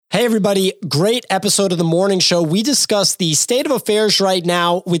Hey, everybody. Great episode of the morning show. We discuss the state of affairs right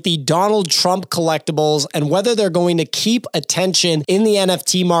now with the Donald Trump collectibles and whether they're going to keep attention in the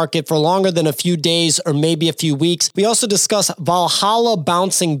NFT market for longer than a few days or maybe a few weeks. We also discuss Valhalla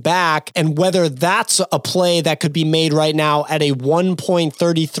bouncing back and whether that's a play that could be made right now at a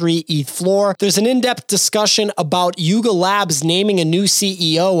 1.33 ETH floor. There's an in-depth discussion about Yuga Labs naming a new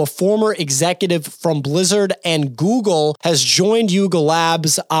CEO. A former executive from Blizzard and Google has joined Yuga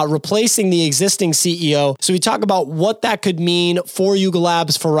Labs, replacing the existing CEO. So we talk about what that could mean for Yuga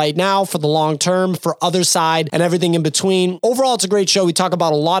Labs for right now, for the long term, for other side, and everything in between. Overall, it's a great show. We talk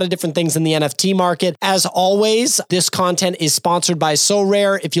about a lot of different things in the NFT market. As always, this content is sponsored by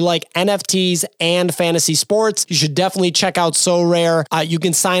SoRare. If you like NFTs and fantasy sports, you should definitely check out SoRare. You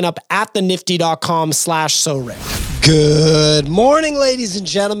can sign up at thenifty.com/SoRare. Good morning, ladies and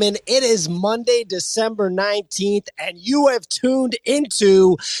gentlemen. It is Monday, December 19th, and you have tuned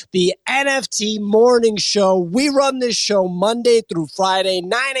into the NFT Morning Show. We run this show Monday through Friday,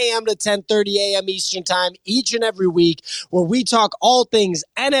 9 a.m. to 10:30 a.m. Eastern Time, each and every week, where we talk all things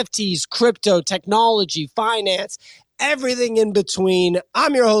NFTs, crypto, technology, finance, everything in between.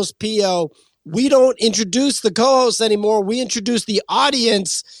 I'm your host, Pio. We don't introduce the co-hosts anymore. We introduce the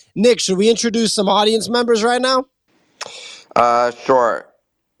audience. Nick, should we introduce some audience members right now? Sure.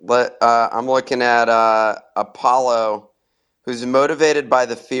 I'm looking at Apollo, who's motivated by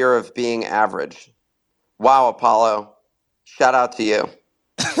the fear of being average. Wow, Apollo. Shout out to you.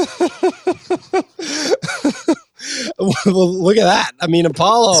 Well, look at that. I mean,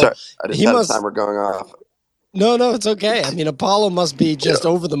 Apollo. Sorry, I didn't have the timer going off. No, it's okay. I mean, Apollo must be just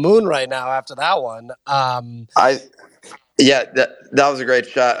over the moon right now after that one. That was a great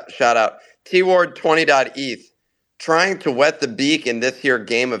shout out. Tward20.eth. Trying to wet the beak in this here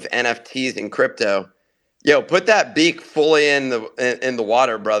game of NFTs and crypto. Yo, put that beak fully in the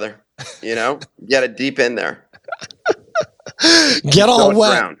water, brother. You know, get it deep in there. Get all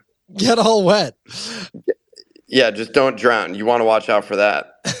wet. Drown. Get all wet. Yeah, just don't drown. You want to watch out for that.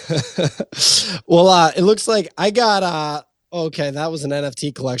 Well, it looks like I got okay, that was an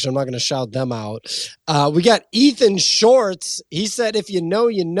NFT collection. I'm not going to shout them out. We got Ethan Shorts. He said, if you know,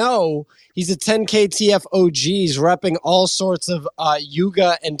 you know. He's a 10K TF OG. He's repping all sorts of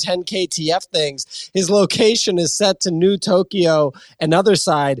Yuga and 10K TF things. His location is set to New Tokyo and other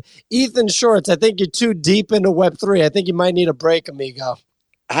side. Ethan Shorts, I think you're too deep into Web3. I think you might need a break, amigo.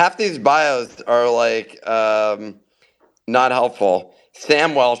 Half these bios are like not helpful.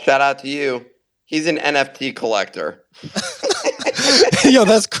 Samwell, shout out to you. He's an NFT collector. Yo,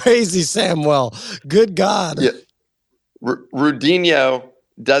 that's crazy, Samwell. Good God. Yeah. Rudinho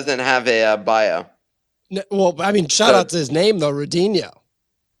doesn't have a bio. Well, I mean, shout out to his name, though, Rudinho.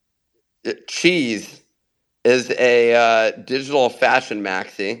 Cheese is a digital fashion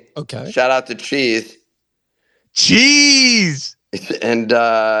maxi. Okay. Shout out to Cheese. Cheese! And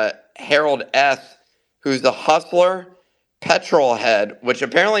Harold S., who's the hustler, petrol head, which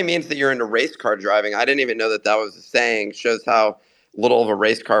apparently means that you're into race car driving. I didn't even know that was a saying. Shows how little of a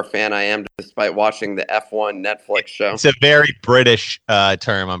race car fan I am, despite watching the F1 Netflix show. It's a very British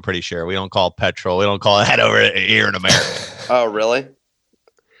term, I'm pretty sure. We don't call it petrol. We don't call it that over here in America. Oh, really?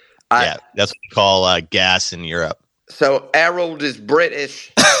 Yeah, that's what we call gas in Europe. So Harold is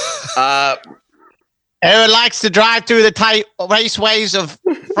British. Harold likes to drive through the tight raceways of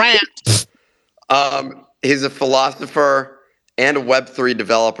France. He's a philosopher and a Web3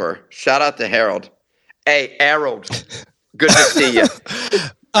 developer. Shout out to Harold. Hey, Harold. Good to see you.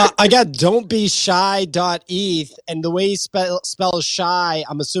 I got don'tbeshy.eth, and the way he spells shy,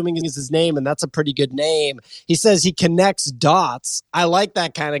 I'm assuming is his name, and that's a pretty good name. He says he connects dots. I like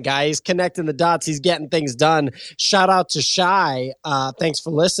that kind of guy. He's connecting the dots. He's getting things done. Shout out to Shy. Thanks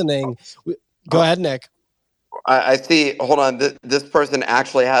for listening. Go ahead, Nick. I see. Hold on. This person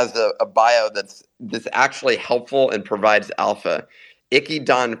actually has a bio that's actually helpful and provides alpha. Icky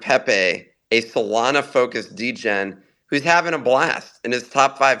Don Pepe, a Solana-focused degen, who's having a blast. And his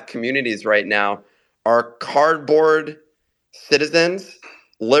top 5 communities right now are Cardboard Citizens,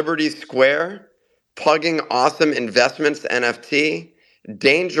 Liberty Square, Pugging Awesome Investments NFT,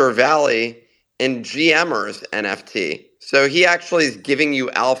 Danger Valley, and GMers NFT. So he actually is giving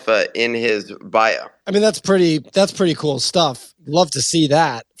you alpha in his bio. I mean, that's pretty cool stuff. Love to see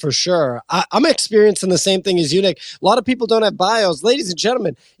that for sure. I'm experiencing the same thing as you, Nick. A lot of people don't have bios. Ladies and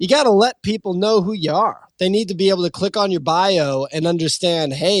gentlemen, you got to let people know who you are. They need to be able to click on your bio and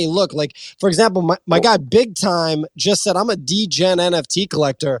understand, hey, look, like, for example, my guy Big Time just said, I'm a degen NFT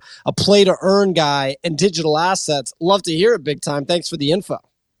collector, a play to earn guy, and digital assets. Love to hear it, Big Time. Thanks for the info.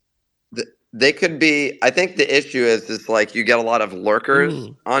 They could be. I think the issue is like you get a lot of lurkers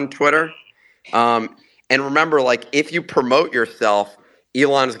on Twitter. And remember, like if you promote yourself,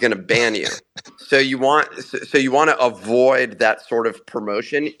 Elon is going to ban you. So you want to avoid that sort of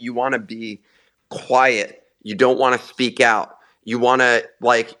promotion. You want to be quiet. You don't want to speak out. You want to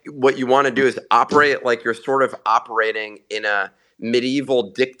what you want to do is operate like you're sort of operating in a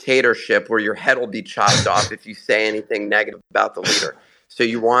medieval dictatorship where your head will be chopped off if you say anything negative about the leader. So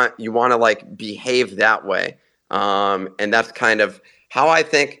you want to like behave that way. And that's kind of how I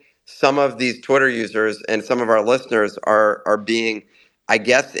think some of these Twitter users and some of our listeners are being, I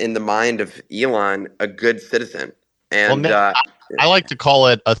guess, in the mind of Elon, a good citizen. And I like to call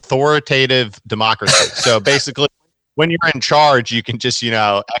it authoritative democracy. So basically, when you're in charge, you can just,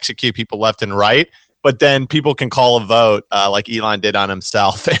 execute people left and right. But then people can call a vote like Elon did on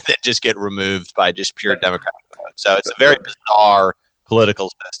himself and then just get removed by just pure democratic vote. So it's a very bizarre political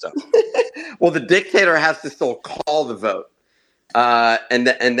system. Well, the dictator has to still call the vote. And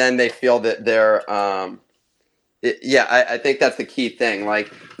then they feel that they're I think that's the key thing.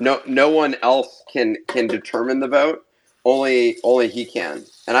 Like no one else can determine the vote. Only he can.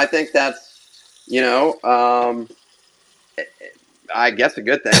 And I think that's I guess a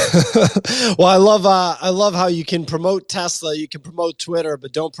good thing. Well, I love how you can promote Tesla, you can promote Twitter,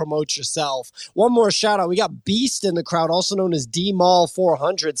 but don't promote yourself. One more shout out. We got Beast in the crowd, also known as D-Mall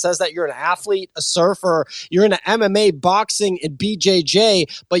 400, says that you're an athlete, a surfer, you're into MMA, boxing, and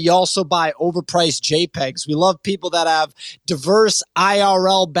BJJ, but you also buy overpriced JPEGs. We love people that have diverse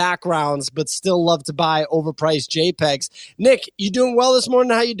IRL backgrounds, but still love to buy overpriced JPEGs. Nick, you doing well this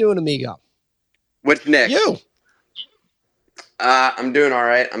morning? How you doing, amigo? Which Nick? You. I'm doing all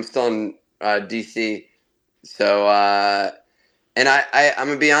right. I'm still in DC. So, and I'm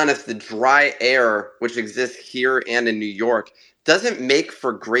going to be honest, the dry air, which exists here and in New York, doesn't make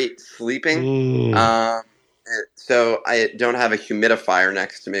for great sleeping. So I don't have a humidifier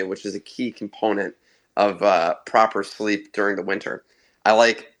next to me, which is a key component of proper sleep during the winter. I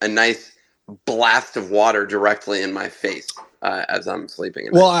like a nice blast of water directly in my face. As I'm sleeping.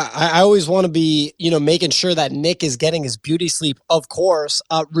 Well, I always want to be, making sure that Nick is getting his beauty sleep, of course.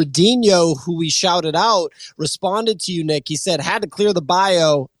 Radinho, who we shouted out, responded to you, Nick. He said, had to clear the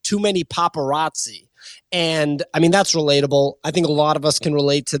bio, too many paparazzi. And, I mean, that's relatable. I think a lot of us can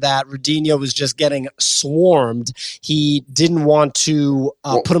relate to that. Radinho was just getting swarmed. He didn't want to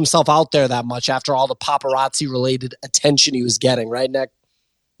put himself out there that much after all the paparazzi-related attention he was getting. Right, Nick?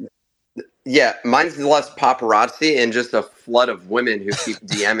 Yeah, mine's less paparazzi and just a flood of women who keep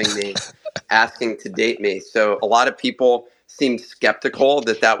DMing me, asking to date me. So a lot of people seemed skeptical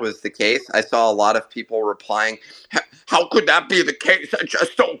that was the case. I saw a lot of people replying, "How could that be the case? I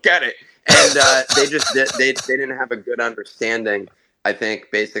just don't get it." And they didn't have a good understanding, I think,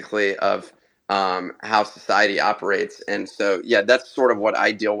 basically of how society operates. And so, yeah, that's sort of what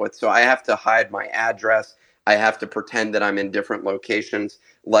I deal with. So I have to hide my address. I have to pretend that I'm in different locations,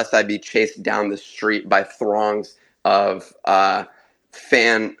 lest I be chased down the street by throngs of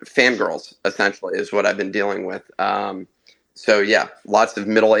fangirls, essentially, is what I've been dealing with. So, yeah, lots of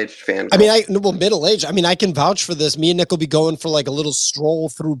middle-aged fangirls. I mean, middle-aged. I mean, I can vouch for this. Me and Nick will be going for like a little stroll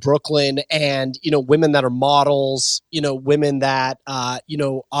through Brooklyn and, women that are models, women that,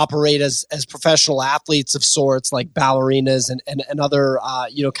 operate as professional athletes of sorts, like ballerinas and other,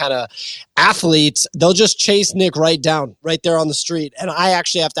 kind of athletes. They'll just chase Nick right there on the street. And I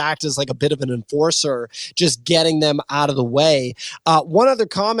actually have to act as like a bit of an enforcer, just getting them out of the way. One other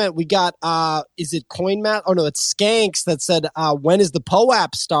comment we got, is it CoinMat? Oh, no, it's Skanks that said, when is the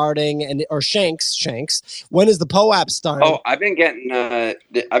POAP starting? Or Shanks, when is the POAP starting? Oh, I've been getting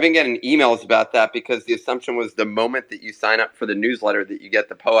emails about that because the assumption was the moment that you sign up for the newsletter that you get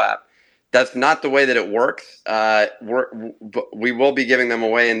the POAP. That's not the way that it works. We will be giving them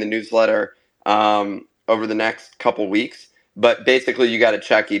away in the newsletter over the next couple weeks. But basically, you got to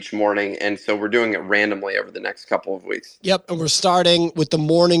check each morning. And so we're doing it randomly over the next couple of weeks. Yep. And we're starting with the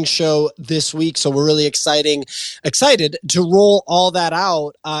morning show this week. So we're really excited to roll all that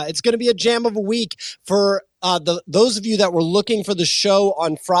out. It's going to be a jam of a week for those of you that were looking for the show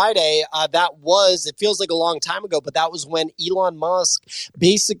on Friday. It feels like a long time ago, but that was when Elon Musk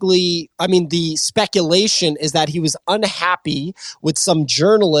the speculation is that he was unhappy with some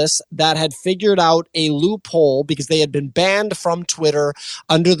journalists that had figured out a loophole because they had been banned from Twitter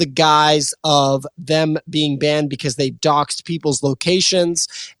under the guise of them being banned because they doxed people's locations,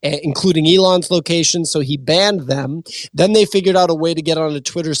 including Elon's location. So he banned them. Then they figured out a way to get onto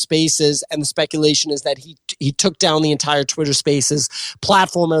Twitter Spaces, and the speculation is that He took down the entire Twitter Spaces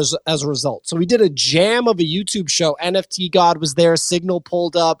platform as a result. So we did a jam of a YouTube show. NFT God was there. Signal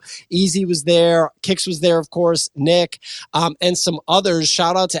pulled up. Easy was there. Kix was there, of course. Nick, and some others.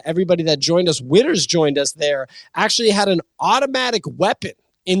 Shout out to everybody that joined us. Witters joined us there. Actually had an automatic weapon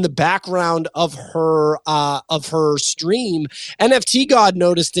in the background of her stream. NFT God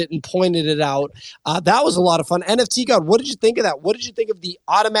noticed it and pointed it out. That was a lot of fun. NFT God, what did you think of that? What did you think of the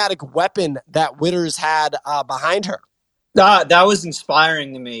automatic weapon that Witters had behind her? That was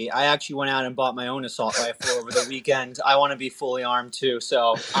inspiring to me. I actually went out and bought my own assault rifle over the weekend. I want to be fully armed too.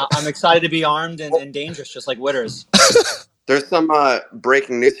 So I'm excited to be armed and dangerous, just like Witters. There's some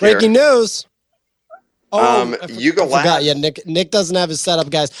breaking news here. Breaking news. Oh, I forgot. Yeah, Nick doesn't have his setup,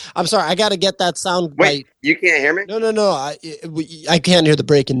 guys. I'm sorry. I got to get that sound right. You can't hear me? No. I can't hear the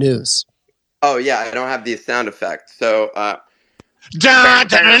breaking news. Oh, yeah. I don't have the sound effect. So,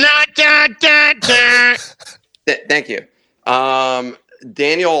 thank you.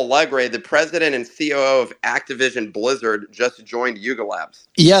 Daniel Allegre, the president and COO of Activision Blizzard, just joined Yuga Labs.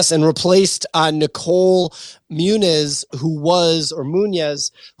 Yes, and replaced Nicole Muniz, who was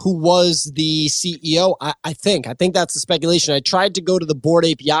the CEO. I think that's the speculation. I tried to go to the Bored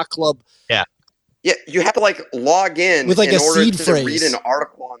Ape Yacht Club. Yeah, you have to log in with in a order seed to phrase. Read an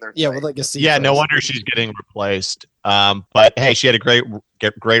article on their site. With a seed phrase. No wonder she's getting replaced. But hey, she had a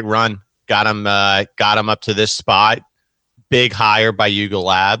great run. Got him up to this spot. Big hire by Yuga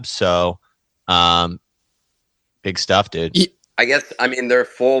Labs, so big stuff, dude. I guess they're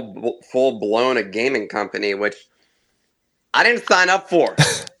full blown a gaming company, which I didn't sign up for.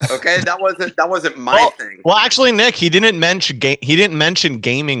 Okay, that wasn't my thing. Well, actually, Nick, he didn't mention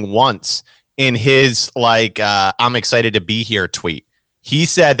gaming once in his I'm excited to be here tweet. He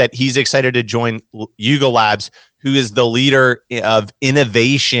said that he's excited to join Yuga Labs, who is the leader of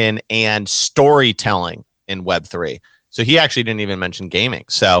innovation and storytelling in Web3. So he actually didn't even mention gaming.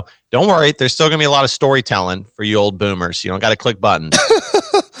 So don't worry, there's still going to be a lot of storytelling for you old boomers. You don't got to click buttons.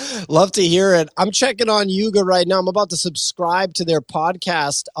 Love to hear it. I'm checking on Yuga right now. I'm about to subscribe to their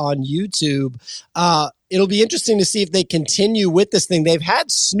podcast on YouTube. It'll be interesting to see if they continue with this thing. They've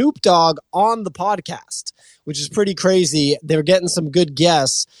had Snoop Dogg on the podcast, which is pretty crazy. They're getting some good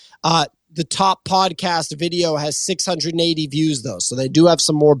guests. The top podcast video has 680 views, though, so they do have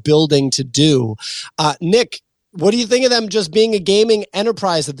some more building to do. Nick, what do you think of them just being a gaming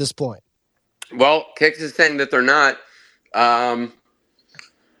enterprise at this point? Well, Kix is saying that they're not. I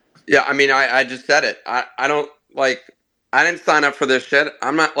just said it. I didn't sign up for this shit.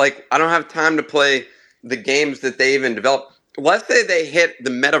 I'm not I don't have time to play the games that they even develop. Let's say they hit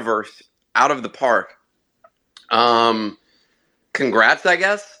the metaverse out of the park. Congrats, I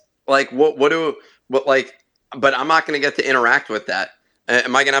guess. But I'm not going to get to interact with that.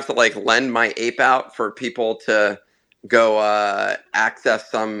 Am I going to have to lend my ape out for people to go access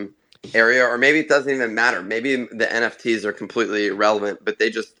some area? Or maybe it doesn't even matter. Maybe the NFTs are completely irrelevant, but they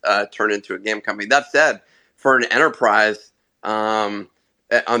just turn into a game company. That said, for an enterprise on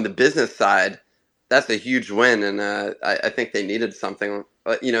the business side, that's a huge win. And I think they needed something.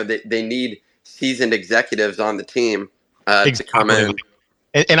 They need seasoned executives on the team to come in.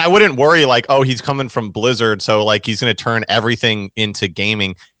 And I wouldn't worry he's coming from Blizzard, so he's going to turn everything into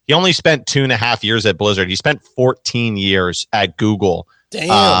gaming. He only spent 2.5 years at Blizzard. He spent 14 years at Google.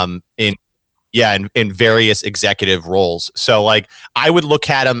 Damn. In various executive roles. So I would look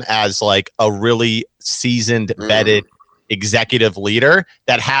at him as a really seasoned, vetted executive leader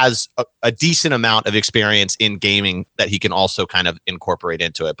that has a decent amount of experience in gaming that he can also kind of incorporate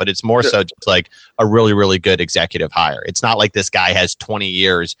into it. But it's more so just a really, really good executive hire. It's not like this guy has 20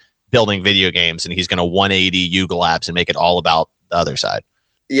 years building video games and he's going to 180 Yuga Labs and make it all about the other side.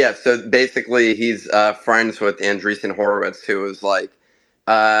 Yeah, so basically he's friends with Andreessen Horowitz, who was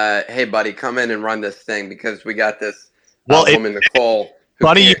hey, buddy, come in and run this thing because we got this woman, Nicole.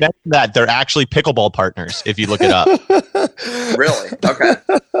 Funny you mentioned that. They're actually pickleball partners, if you look it up. Really? Okay.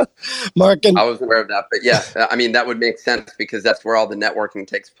 Mark and I was aware of that, but yeah, that would make sense because that's where all the networking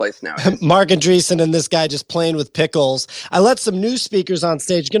takes place now. Mark Andreessen and this guy just playing with pickles. I let some new speakers on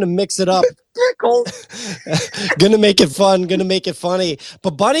stage. Going to mix it up. Pickles. Going to make it fun. Going to make it funny.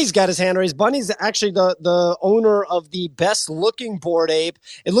 But Bunny's got his hand raised. Bunny's actually the owner of the best looking Bored Ape.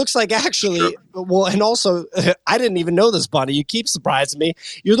 It looks like actually, well, and also, I didn't even know this, Bunny. You keep surprising me.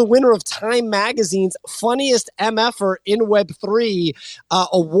 You're the winner of Time Magazine's Funniest MFer in Web3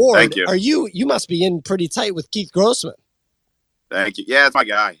 award. Thank you. You must be in pretty tight with Keith Grossman. Thank you. Yeah, it's my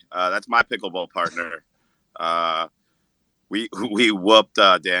guy. That's my pickleball partner. We whooped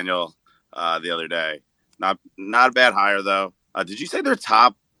Daniel the other day. Not a bad hire though. Did you say they're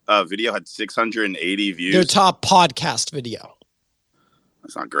top video had 680 views. Their top podcast video.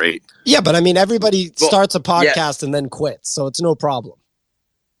 That's not great. Yeah, but I mean, everybody starts a podcast and then quits, so it's no problem.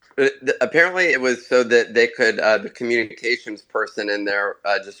 Apparently, it was so that they could, the communications person in there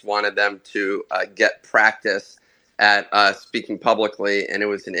just wanted them to get practice at speaking publicly, and it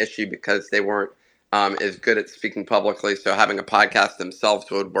was an issue because they weren't as good at speaking publicly, so having a podcast themselves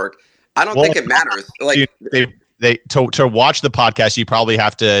would work. I don't think it matters. Like to watch the podcast, you probably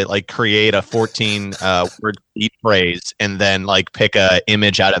have to like create a 14 word seed phrase and then like pick a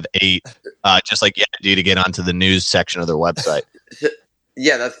image out of 8, just like you have to do to get onto the news section of their website.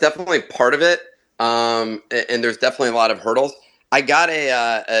 Yeah, that's definitely part of it, and there's definitely a lot of hurdles. I got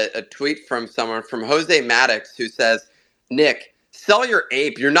a tweet from someone, from Jose Maddox, who says, "Nick, sell your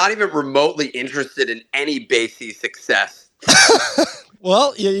ape. You're not even remotely interested in any Basie success."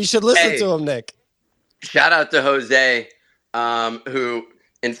 Well, you should listen to him, Nick. Shout out to Jose, who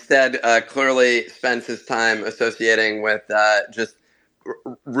instead clearly spends his time associating with just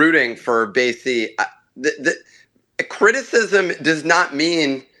rooting for Basie. The criticism does not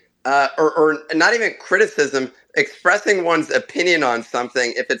mean, or not even criticism, expressing one's opinion on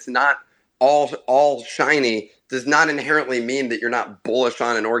something, if it's not all shiny, does not inherently mean that you're not bullish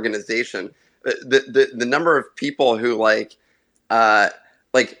on an organization. The number of people who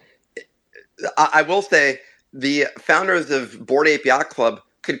I will say the founders of Bored Ape Yacht Club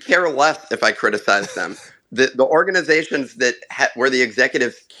could care less if I criticize them. The organizations that where the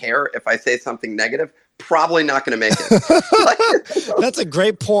executives care if I say something negative, probably not going to make it. That's a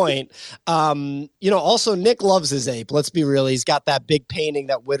great point. Also Nick loves his ape. Let's be real. He's got that big painting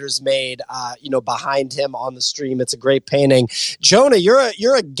that Witter's made, behind him on the stream. It's a great painting. Jonah,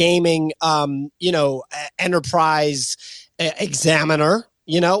 you're a gaming, enterprise examiner.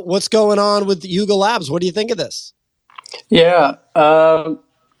 What's going on with Yuga Labs? What do you think of this? Yeah.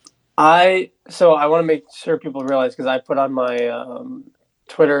 I want to make sure people realize, because I put on my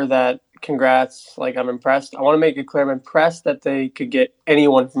Twitter that congrats, like I'm impressed. I want to make it clear I'm impressed that they could get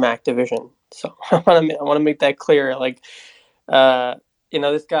anyone from Activision. So I want to make that clear. Like,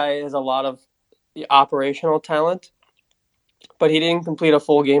 this guy has a lot of operational talent, but he didn't complete a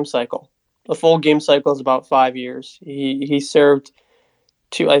full game cycle. A full game cycle is about 5 years. He served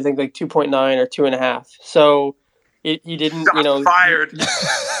 2.9 or 2.5. So he didn't, fired.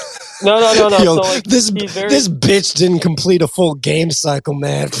 No. Yo, this bitch didn't complete a full game cycle,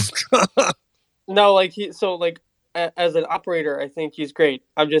 man. No, as an operator, I think he's great.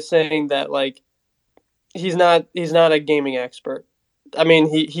 I'm just saying that he's not a gaming expert. I mean,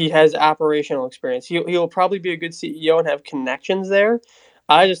 he has operational experience. He'll probably be a good CEO and have connections there.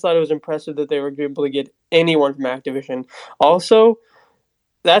 I just thought it was impressive that they were able to get anyone from Activision. Also,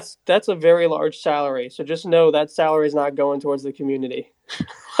 that's a very large salary. So just know that salary is not going towards the community.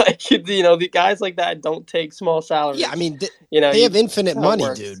 The guys like that don't take small salaries. Yeah, I mean, they have infinite money,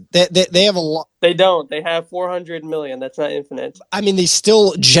 dude. They have a lot. They don't. They have 400 million. That's not infinite. I mean, they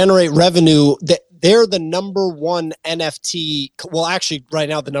still generate revenue. They're the number one NFT. Well, actually, right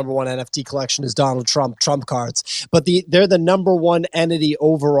now, the number one NFT collection is Donald Trump cards. But they're the number one entity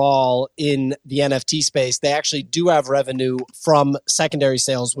overall in the NFT space. They actually do have revenue from secondary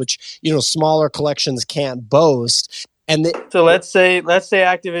sales, which smaller collections can't boast. So let's say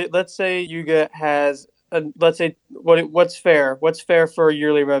Yuga has what's fair? What's fair for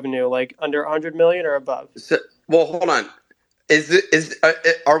yearly revenue? Like under 100 million or above? So, well, hold on.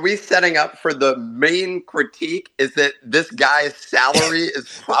 Are we setting up for the main critique? Is that this guy's salary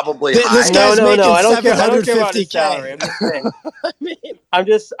is probably high? This guy's making I don't care about his 750K. salary. I'm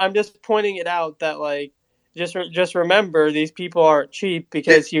just saying. I'm just pointing it out that just remember, these people aren't cheap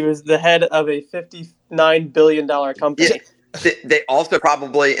because he was the head of a $59 billion company. Yeah, they also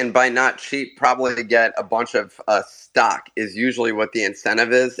probably, and by not cheap, probably get a bunch of stock is usually what the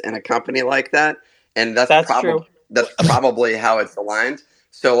incentive is in a company like that. And that's true. That's probably how it's aligned.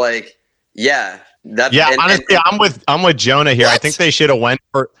 So honestly, I'm with Jonah here. What? I think they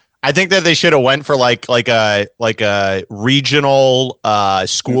should have went for like a regional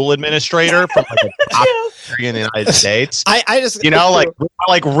school administrator from a top country in the United States. I just a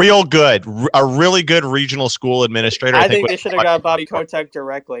really good regional school administrator. I think they should have got Bobby Kotick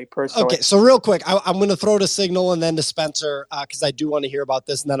directly, personally. Okay, so real quick, I'm going to throw to Signal and then to Spencer because I do want to hear about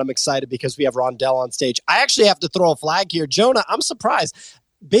this, and then I'm excited because we have Rondell on stage. I actually have to throw a flag here. Jonah, I'm surprised.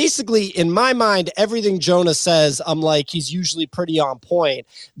 Basically, in my mind, everything Jonah says, I'm like, he's usually pretty on point.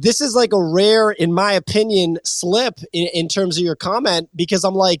 This is like a rare, in my opinion, slip in terms of your comment, because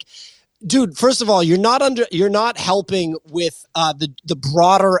I'm like, Dude, first of all, you're not helping with the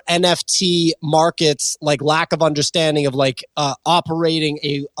broader NFT markets, like lack of understanding of like operating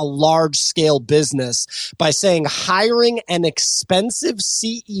a large scale business by saying hiring an expensive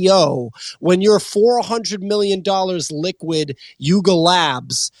CEO when you're $400 million liquid Yuga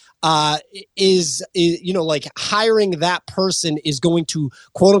Labs is like hiring that person is going to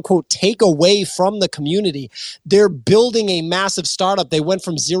quote unquote take away from the community. They're building a massive startup. They went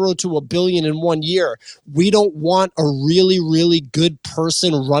from 0 to $1 billion in 1 year. We don't want a really, really good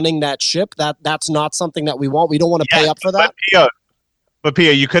person running that ship. That's not something that we want. We don't want to pay up for that. But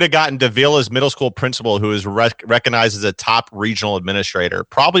Pia, you could have gotten Davila's middle school principal, who is recognized as a top regional administrator,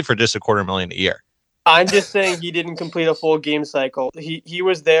 probably for just $250,000 a year. I'm just saying he didn't complete a full game cycle. He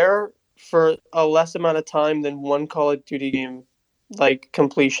was there for a less amount of time than one Call of Duty game, like,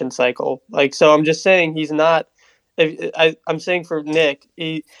 completion cycle. Like, so I'm just saying he's not. I'm saying for Nick,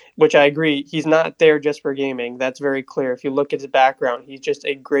 which I agree, he's not there just for gaming. That's very clear. If you look at his background, he's just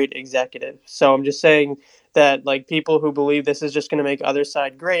a great executive. So I'm just saying that, like, people who believe this is just going to make other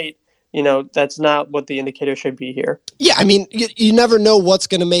side great, that's not what the indicator should be here. Yeah, I mean, you never know what's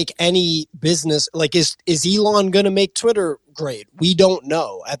going to make any business. Like, is Elon going to make Twitter great? We don't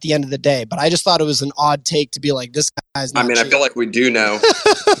know at the end of the day. But I just thought it was an odd take to be like, this guy's not I feel like we do know.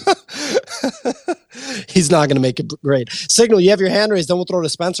 He's not going to make it great. Signal, you have your hand raised. Then we'll throw to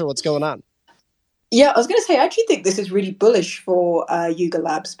Spencer. What's going on? Yeah, I was going to say, I actually think this is really bullish for Yuga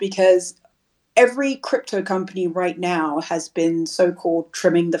Labs because every crypto company right now has been so-called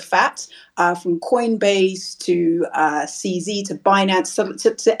trimming the fat, from Coinbase to CZ to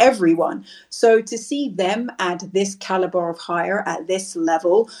Binance to everyone. So to see them add this caliber of hire at this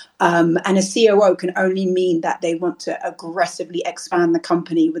level, and a COO can only mean that they want to aggressively expand the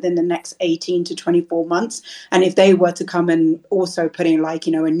company within the next 18 to 24 months. And if they were to come and also put in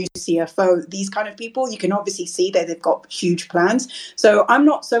a new CFO, these kind of people, you can obviously see that they've got huge plans. So I'm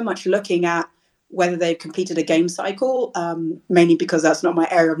not so much looking at whether they've completed a game cycle, mainly because that's not my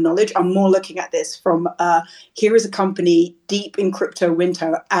area of knowledge. I'm more looking at this from here is a company deep in crypto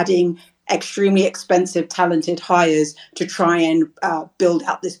winter adding extremely expensive, talented hires to try and build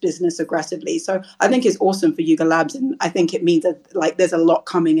out this business aggressively. So I think it's awesome for Yuga Labs, and I think it means that there's a lot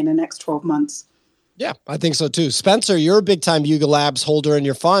coming in the next 12 months. Yeah, I think so too. Spencer, you're a big time Yuga Labs holder in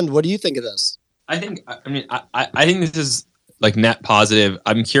your fund. What do you think of this? I think this is net positive.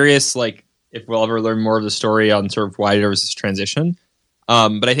 I'm curious, if we'll ever learn more of the story on sort of why there was this transition.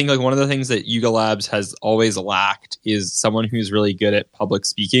 But I think one of the things that Yuga Labs has always lacked is someone who's really good at public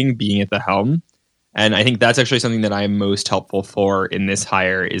speaking being at the helm. And I think that's actually something that I'm most helpful for in this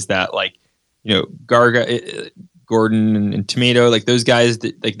hire is that Garga, Gordon and Tomato, those guys,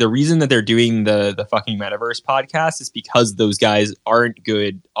 the reason that they're doing the fucking Metaverse podcast is because those guys aren't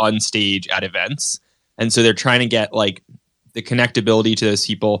good on stage at events. And so they're trying to get the connectability to those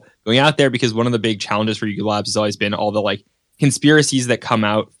people going out there, because one of the big challenges for Yuga Labs has always been all the conspiracies that come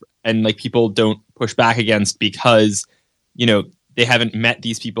out and people don't push back against because they haven't met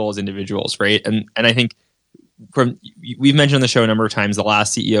these people as individuals, right? And I think we've mentioned on the show a number of times the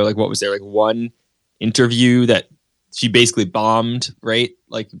last CEO, what was there, one interview that she basically bombed, right,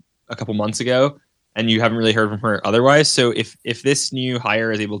 a couple months ago, and you haven't really heard from her otherwise. So if this new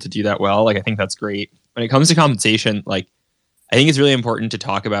hire is able to do that well, I think that's great. When it comes to compensation, I think it's really important to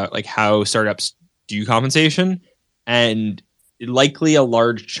talk about how startups do compensation, and likely a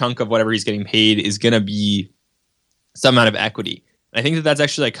large chunk of whatever he's getting paid is going to be some amount of equity. And I think that that's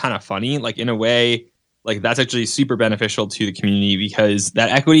actually kind of funny, in a way, that's actually super beneficial to the community because that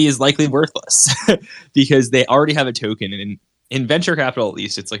equity is likely worthless because they already have a token. And in venture capital, at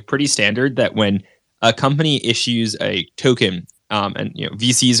least, it's pretty standard that when a company issues a token, and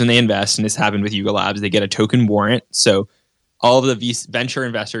VCs, when they invest, and this happened with Yuga Labs, they get a token warrant. So all of the venture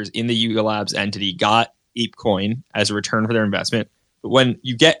investors in the Yuga Labs entity got ApeCoin as a return for their investment. But when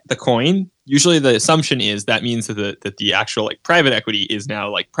you get the coin, usually the assumption is that means that the actual private equity is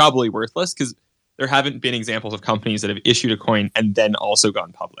now probably worthless, because there haven't been examples of companies that have issued a coin and then also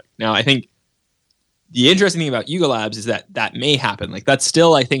gone public. Now, I think the interesting thing about Yuga Labs is that may happen. That's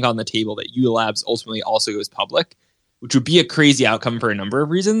still, I think, on the table that Yuga Labs ultimately also goes public, which would be a crazy outcome for a number of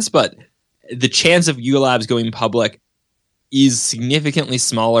reasons. But the chance of Yuga Labs going public is significantly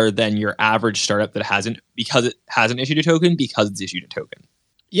smaller than your average startup that hasn't issued a token because it's issued a token.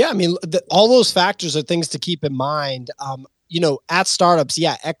 Yeah, I mean, all those factors are things to keep in mind. at startups,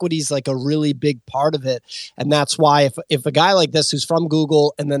 yeah, equity is like a really big part of it. And that's why if a guy like this who's from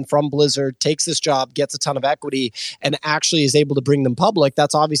Google and then from Blizzard takes this job, gets a ton of equity, and actually is able to bring them public,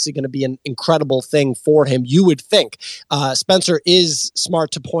 that's obviously going to be an incredible thing for him, you would think. Spencer is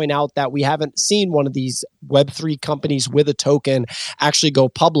smart to point out that we haven't seen one of these Web3 companies with a token actually go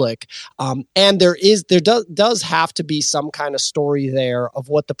public. And there does have to be some kind of story there of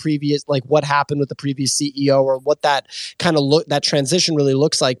what the previous, like what happened with the previous CEO, or what that kind of that transition really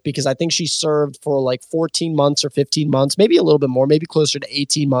looks like, because I think she served for like 14 months or 15 months, maybe a little bit more, maybe closer to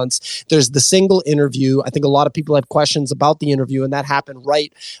 18 months. There's the single interview. I think a lot of people had questions about the interview, and that happened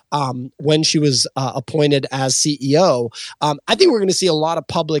right when she was appointed as CEO. I think we're going to see a lot of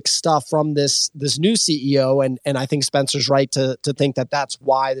public stuff from this new CEO, and I think Spencer's right to think that that's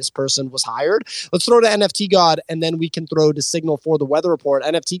why this person was hired. Let's throw to NFT God, and then we can throw to Signal for the weather report.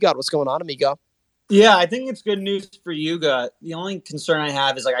 NFT God, what's going on, amigo? Yeah, I think it's good news for Yuga. The only concern I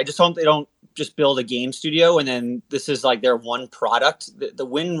have is, like, I just hope they don't just build a game studio and then this is like their one product. The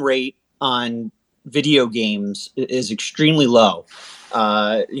win rate on video games is extremely low.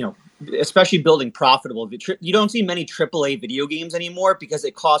 Especially building profitable. You don't see many AAA video games anymore because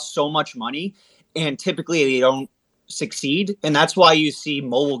it costs so much money, and typically they don't succeed. And that's why you see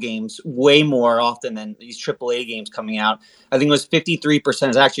mobile games way more often than these AAA games coming out. I think it was 53%.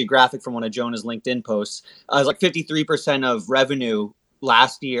 It's actually a graphic from one of Jonah's LinkedIn posts. It was like 53% of revenue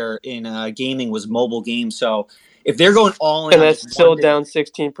last year in gaming was mobile games. So if they're going all in, and that's still down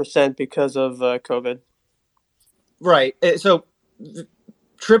 16% because of COVID. Right. So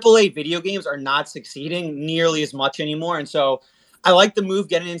AAA video games are not succeeding nearly as much anymore. And so I like the move,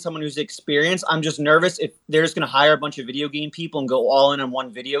 getting in someone who's experienced. I'm just nervous if they're just going to hire a bunch of video game people and go all in on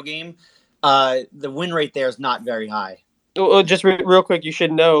one video game. The win rate there is not very high. Well, just real quick, you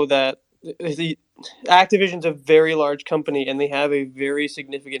should know that Activision's a very large company, and they have a very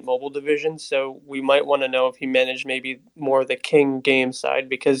significant mobile division. So we might want to know if he managed maybe more of the King game side,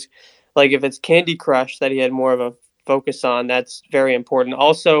 because, like, if it's Candy Crush that he had more of a focus on, that's very important.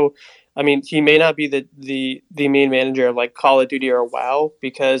 Also, I mean, he may not be the main manager of like Call of Duty or WoW,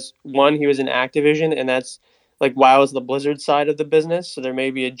 because one, he was in Activision, and that's like WoW is the Blizzard side of the business. So there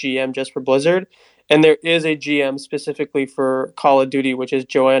may be a GM just for Blizzard. And there is a GM specifically for Call of Duty, which is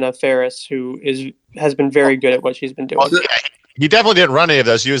Joanna Ferris, who has been very good at what she's been doing. He definitely didn't run any of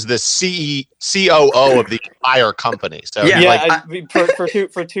those. He was the COO of the entire company. So for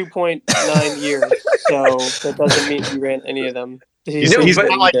 2.9 years. So that doesn't mean he ran any of them. He's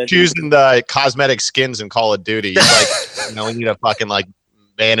not like choosing the cosmetic skins in Call of Duty. He's like, we need to fucking like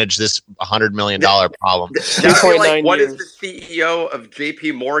manage this $100 million problem. Like, what is the CEO of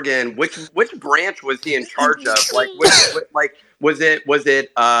JP Morgan? Which branch was he in charge of? Like, was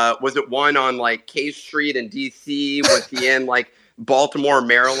it one on like K Street in DC? Was he in like Baltimore,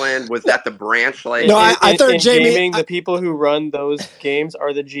 Maryland? Was that the branch? Like, no, I thought Jamie, the people who run those games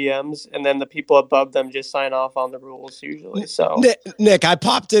are the GMs, and then the people above them just sign off on the rules usually. So, Nick, I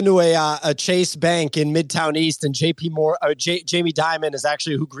popped into a Chase Bank in Midtown East, and Jamie Dimon is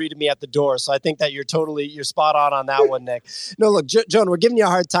actually who greeted me at the door. So I think that you're spot on that one, Nick. No, look, Joan, we're giving you a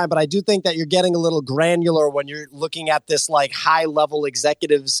hard time, but I do think that you're getting a little granular when you're looking at this like high level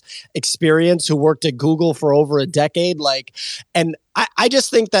executives experience who worked at Google for over a decade, and I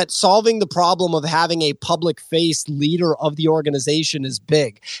just think that solving the problem of having a public-faced leader of the organization is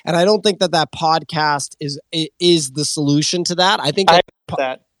big. And I don't think that podcast is the solution to that. I think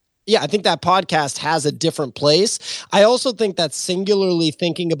that. Yeah, I think that podcast has a different place. I also think that singularly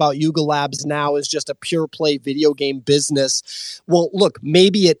thinking about Yuga Labs now is just a pure play video game business. Well, look,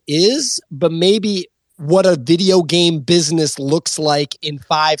 maybe it is, but maybe what a video game business looks like in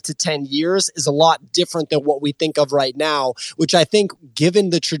 5 to 10 years is a lot different than what we think of right now, which I think,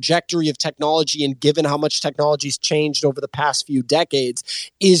 given the trajectory of technology and given how much technology's changed over the past few decades,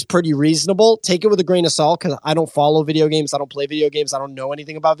 is pretty reasonable. Take it with a grain of salt, because I don't follow video games. I don't play video games. I don't know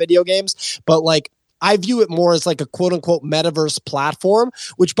anything about video games. But like, I view it more as like a quote unquote metaverse platform,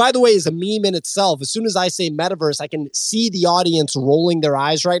 which, by the way, is a meme in itself. As soon as I say metaverse, I can see the audience rolling their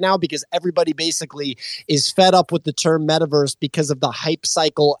eyes right now, because everybody basically is fed up with the term metaverse because of the hype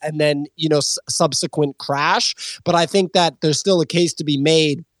cycle and then, subsequent crash. But I think that there's still a case to be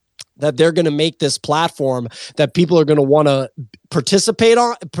made that they're going to make this platform that people are going to want to participate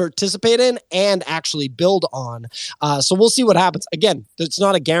in and actually build on. So we'll see what happens. Again, it's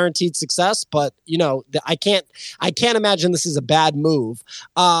not a guaranteed success, but I can't imagine this is a bad move.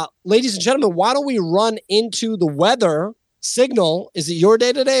 Ladies and gentlemen, why don't we run into the weather? Signal, is it your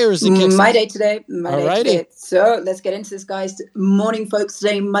day today, or is it my day today? Today. So let's get into this, guys. Morning, folks.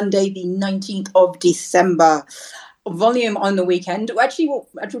 Today, Monday, the 19th of December. volume on the weekend. Actually, we'll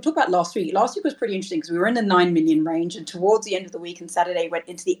talk about last week. Last week was pretty interesting because we were in the 9 million range, and towards the end of the week and Saturday went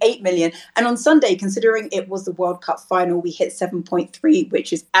into the 8 million. And on Sunday, considering it was the World Cup final, we hit 7.3,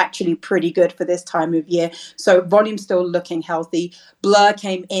 which is actually pretty good for this time of year. So volume still looking healthy. Blur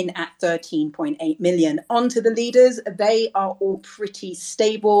came in at 13.8 million. On to the leaders. They are all pretty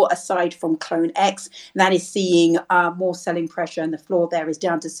stable aside from Clone X. That is seeing more selling pressure, and the floor there is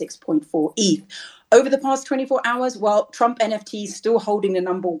down to 6.4 ETH. Over the past 24 hours, well, Trump NFT is still holding the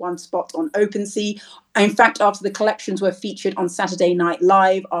number one spot on OpenSea. In fact, after the collections were featured on Saturday Night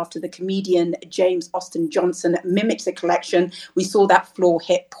Live, after the comedian James Austin Johnson mimicked the collection, we saw that floor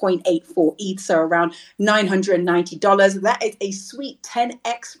hit 0.84 ETH, so around $990. That is a sweet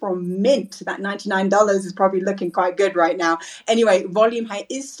 10x from mint. That $99 is probably looking quite good right now. Anyway, volume high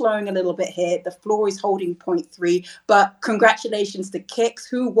is slowing a little bit here. The floor is holding 0.3, but congratulations to Kix,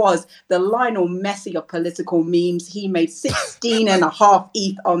 who was the Lionel Messi of political memes. He made 16.5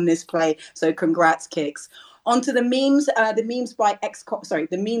 ETH on this play, so congrats, Kix. Onto the memes, the memes by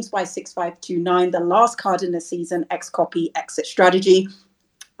 6529, the last card in the season, X-Copy exit strategy.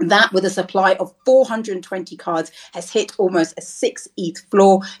 That, with a supply of 420 cards, has hit almost a 6 ETH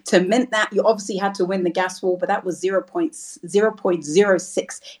floor. To mint that, you obviously had to win the gas wall, but that was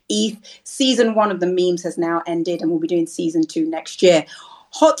 0.06 ETH. Season 1 of the memes has now ended, and we'll be doing season 2 next year.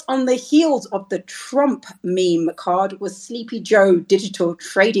 Hot on the heels of the Trump meme card was Sleepy Joe digital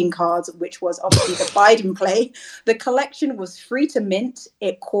trading cards, which was obviously the Biden play. The collection was free to mint.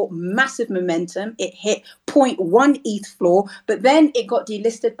 It caught massive momentum. It hit 0.1 ETH floor, but then it got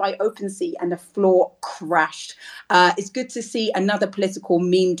delisted by OpenSea and the floor crashed. It's good to see another political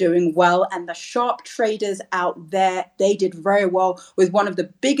meme doing well, and the sharp traders out there, they did very well, with one of the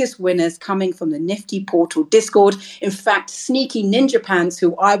biggest winners coming from the Nifty Portal Discord. In fact, Sneaky Ninja Pants,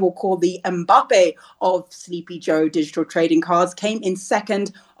 who I will call the Mbappe of Sleepy Joe digital trading cards, came in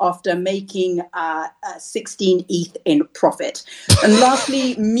second after making 16 ETH in profit. And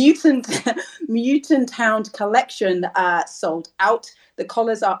lastly, Mutant Hound Collection sold out. The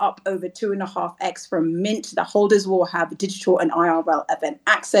collars are up over 2.5x from mint. The holders will have digital and IRL event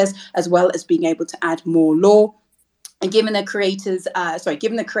access, as well as being able to add more lore. And given the creator is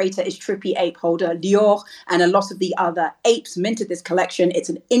Trippy Ape holder Lior, and a lot of the other apes minted this collection, it's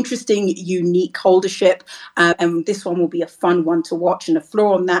an interesting, unique holdership. And this one will be a fun one to watch. And the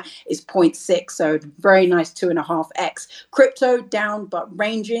floor on that is 0.6. So very nice 2.5x. Crypto down, but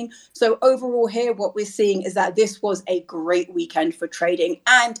ranging. So overall here, what we're seeing is that this was a great weekend for trading,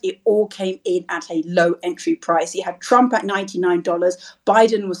 and it all came in at a low entry price. You had Trump at $99,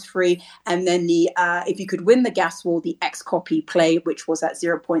 Biden was free, and then if you could win the gas wall, the X-Copy play, which was at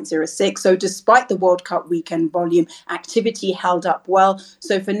 0.06. So despite the World Cup weekend volume, activity held up well.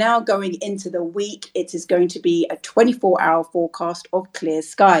 So for now, going into the week, it is going to be a 24-hour forecast of clear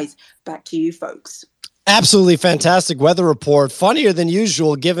skies. Back to you, folks. Absolutely fantastic weather report. Funnier than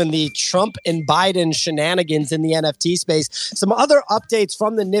usual, given the Trump and Biden shenanigans in the NFT space. Some other updates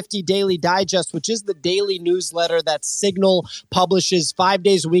from the Nifty Daily Digest, which is the daily newsletter that Signal publishes 5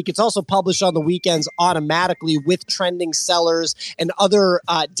 days a week. It's also published on the weekends automatically with trending sellers and other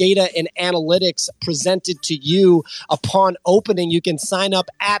data and analytics presented to you upon opening. You can sign up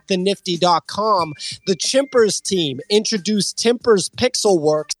at thenifty.com. The Chimpers team introduced Timpers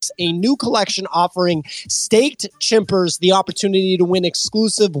Pixelworks, a new collection offering staked chimpers the opportunity to win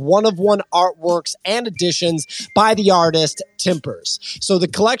exclusive one-of-one artworks and editions by the artist Timpers. So the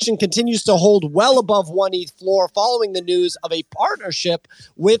collection continues to hold well above 1 ETH floor following the news of a partnership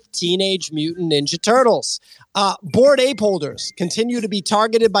with Teenage Mutant Ninja Turtles. Bored Ape holders continue to be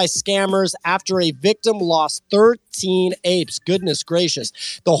targeted by scammers after a victim lost 13 apes. Goodness gracious.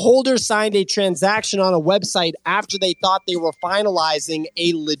 The holder signed a transaction on a website after they thought they were finalizing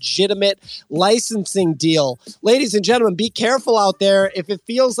a legitimate licensing deal. Ladies and gentlemen, be careful out there. If it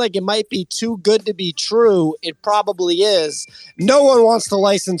feels like it might be too good to be true, it probably is. No one wants to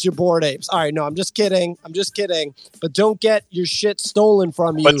license your Bored Apes. All right, no, I'm just kidding. But don't get your shit stolen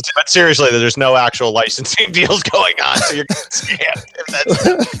from you. But seriously, there's no actual licensing deals going on, so you're going to scam if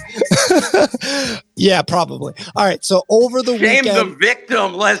that's yeah, probably. All right, so over the weekend... Shame the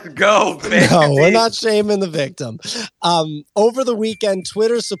victim. Let's go, baby. No, we're not shaming the victim. Over the weekend,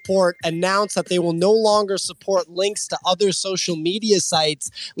 Twitter support announced that they will no longer support links to other social media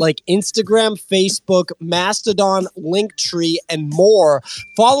sites like Instagram, Facebook, Mastodon, Linktree, and more.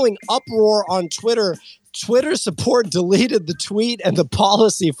 Following uproar on Twitter, Twitter support deleted the tweet and the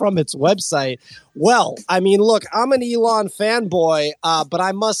policy from its website. Well, I mean, look, I'm an Elon fanboy, but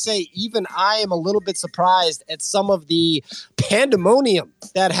I must say, even I am a little bit surprised at some of the pandemonium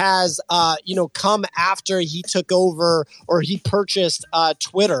that has, come after he took over or he purchased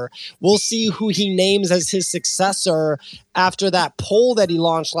Twitter. We'll see who he names as his successor after that poll that he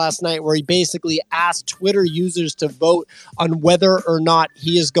launched last night, where he basically asked Twitter users to vote on whether or not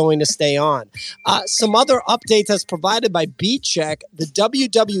he is going to stay on. Some other updates as provided by BeatCheck. The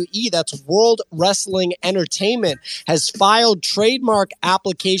WWE, that's World Wrestling Entertainment, has filed trademark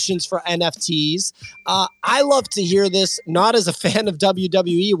applications for NFTs. I love to hear this, not as a fan of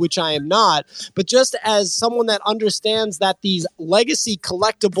WWE, which I am not, but just as someone that understands that these legacy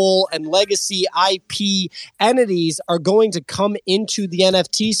collectible and legacy IP entities are going to come into the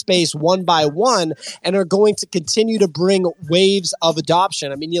NFT space one by one and are going to continue to bring waves of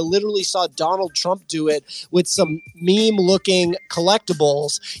adoption. I mean, you literally saw Donald Trump do it with some meme-looking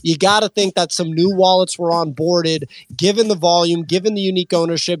collectibles. You got to think that some new wallets were onboarded, given the volume, given the unique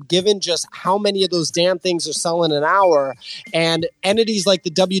ownership, given just how many of those damn things are selling an hour. And entities like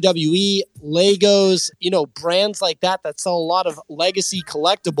the WWE, Legos, brands like that sell a lot of legacy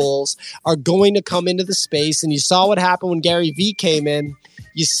collectibles are going to come into the space. And you saw what happened when Gary Vee came in.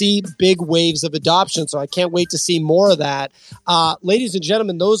 You see big waves of adoption. So I can't wait to see more of that. Ladies and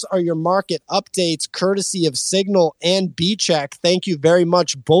gentlemen, those are your market updates courtesy of Signal and BeatCheck. Thank you very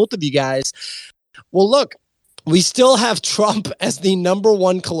much, both of you guys. Well, look, we still have Trump as the number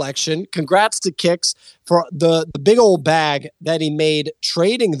one collection. Congrats to Kix for the big old bag that he made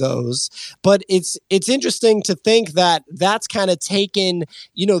trading those. But it's interesting to think that that's kind of taken,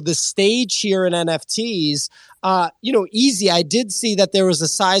 the stage here in NFTs. Easy. I did see that there was a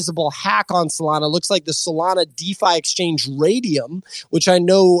sizable hack on Solana. Looks like the Solana DeFi exchange Radium, which I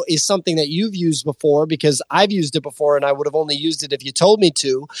know is something that you've used before because I've used it before and I would have only used it if you told me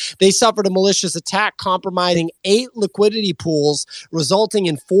to. They suffered a malicious attack compromising 8 liquidity pools, resulting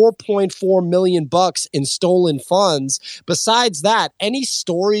in $4.4 million in stolen funds. Besides that, any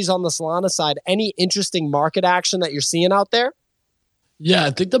stories on the Solana side, any interesting market action that you're seeing out there? Yeah,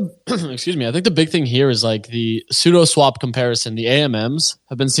 I think the big thing here is like the pseudo swap comparison. The AMMs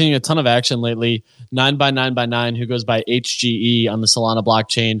have been seeing a ton of action lately. 9x9x9, who goes by HGE on the Solana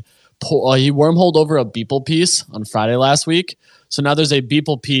blockchain, he wormholed over a Beeple piece on Friday last week. So now there's a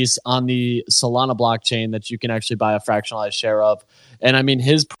Beeple piece on the Solana blockchain that you can actually buy a fractionalized share of. And I mean,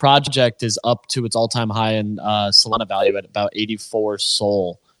 his project is up to its all-time high in Solana value at about 84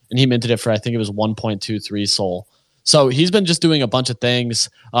 Sol. And he minted it for, I think it was 1.23 Sol. So he's been just doing a bunch of things.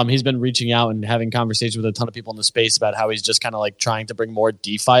 He's been reaching out and having conversations with a ton of people in the space about how he's just kind of like trying to bring more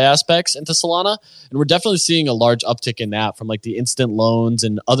DeFi aspects into Solana. And we're definitely seeing a large uptick in that from like the instant loans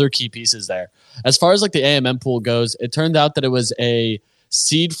and other key pieces there. As far as like the AMM pool goes, it turned out that it was a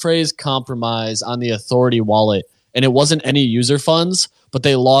seed phrase compromise on the Authority wallet. And it wasn't any user funds, but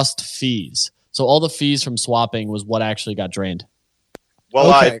they lost fees. So all the fees from swapping was what actually got drained. Well,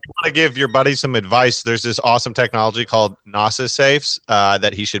 if you want to give your buddy some advice, there's this awesome technology called NASA safes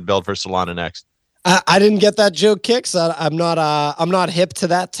that he should build for Solana next. I didn't get that joke, Kix. I'm not hip to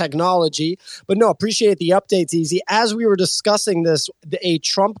that technology, but no, appreciate the updates, Easy. As we were discussing this, a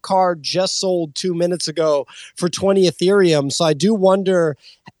Trump card just sold 2 minutes ago for 20 Ethereum. So I do wonder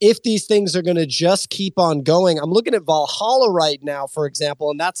if these things are going to just keep on going. I'm looking at Valhalla right now, for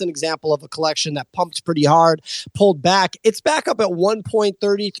example, and that's an example of a collection that pumped pretty hard, pulled back. It's back up at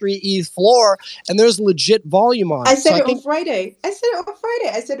 1.33 ETH floor, and there's legit volume on it. I said it on Friday. I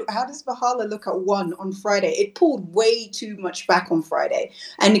said, how does Valhalla look at 1 on Friday? It pulled way too much back on Friday.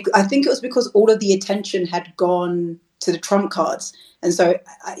 And I think it was because all of the attention had gone to the Trump cards. And so,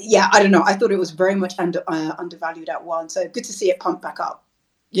 I don't know. I thought it was very much undervalued at 1. So good to see it pump back up.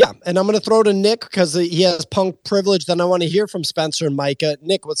 Yeah, and I'm going to throw to Nick because he has punk privilege. Then I want to hear from Spencer and Micah.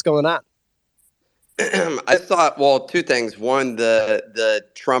 Nick, what's going on? I thought, well, 2 things. One, the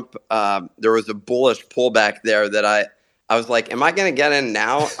Trump, there was a bullish pullback there that I was like, am I going to get in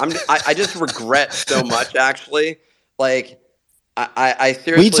now? I just regret so much, actually. Like, I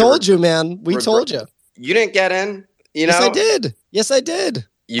seriously. We told you, man. We told you. You didn't get in, Yes, I did. Yes, I did.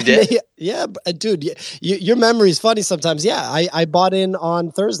 You did? Yeah, dude. Your memory is funny sometimes. Yeah, I bought in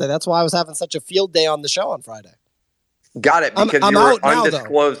on Thursday. That's why I was having such a field day on the show on Friday. Got it, because I'm you were out now,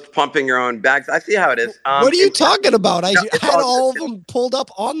 undisclosed pumping your own bags. I see how it is. What are you talking about? I had all of them pulled up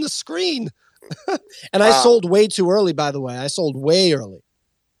on the screen. And I sold way too early, by the way. I sold way early.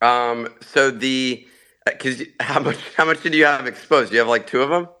 So because how much did you have exposed? You have like 2 of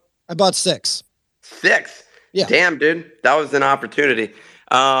them? I bought 6. 6? Yeah. Damn, dude. That was an opportunity.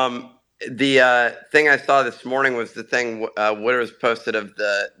 The thing I saw this morning was the thing Witters posted of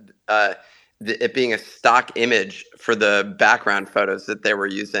it being a stock image for the background photos that they were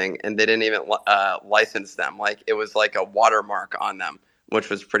using, and they didn't even license them. Like, it was like a watermark on them, which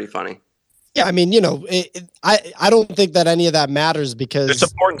was pretty funny. Yeah, I mean, I don't think that any of that matters They're because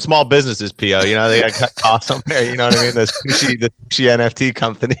supporting small businesses, PO. They got cut costs somewhere. You know what I mean? The sushi NFT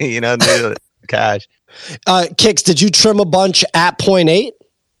company. Need cash. Kicks, did you trim a bunch at 0.8?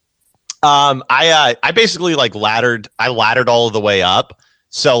 I basically laddered all of the way up.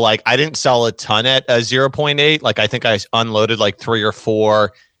 So I didn't sell a ton at 0.8. I think I unloaded 3 or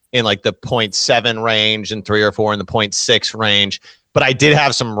 4 in the 0.7 range and 3 or 4 in the 0.6 range. But I did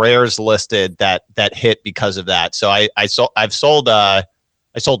have some rares listed that hit because of that. So I sold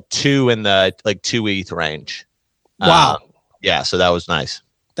 2 in the 2 ETH range. Wow. Yeah, so that was nice.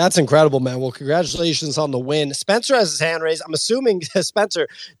 That's incredible, man. Well, congratulations on the win. Spencer has his hand raised. I'm assuming, Spencer,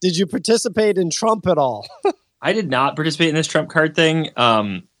 did you participate in Trump at all? I did not participate in this Trump card thing.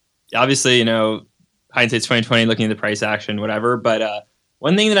 Obviously, hindsight's 2020, looking at the price action, whatever. But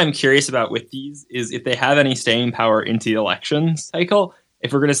one thing that I'm curious about with these is if they have any staying power into the election cycle.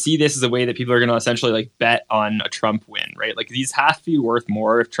 If we're going to see this as a way that people are going to essentially bet on a Trump win, right? These have to be worth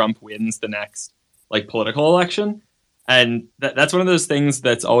more if Trump wins the next political election. And that's one of those things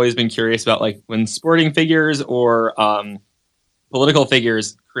that's always been curious about, when sporting figures or political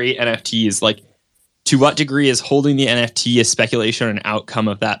figures create NFTs, to what degree is holding the NFT a speculation on an outcome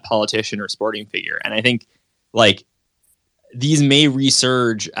of that politician or sporting figure? And I think these may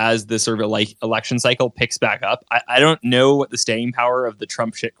resurge as the sort of election cycle picks back up. I don't know what the staying power of the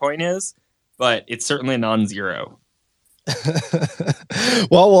Trump shitcoin is, but it's certainly non-zero.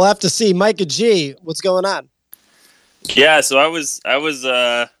 Well, we'll have to see. Micah G, what's going on? Yeah, so I was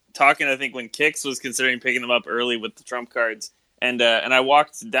talking, I think, when Kix was considering picking them up early with the Trump cards, and I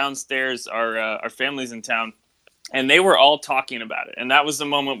walked downstairs. Our family's in town, and they were all talking about it. And that was the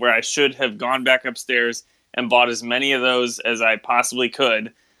moment where I should have gone back upstairs and bought as many of those as I possibly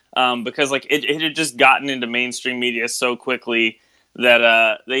could, because it had just gotten into mainstream media so quickly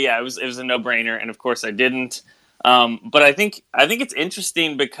that it was a no brainer. And of course, I didn't. But I think it's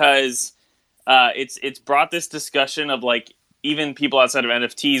interesting because it's brought this discussion of even people outside of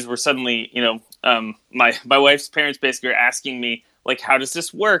NFTs were suddenly, my wife's parents basically are asking me, how does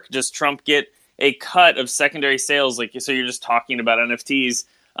this work? Does Trump get a cut of secondary sales? So you're just talking about NFTs.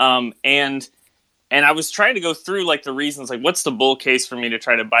 And I was trying to go through the reasons, what's the bull case for me to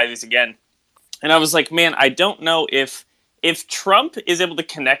try to buy these again? And I was like, man, I don't know if Trump is able to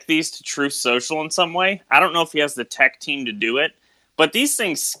connect these to Truth Social in some way. I don't know if he has the tech team to do it. But these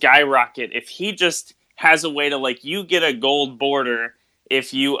things skyrocket if he just has a way to you get a gold border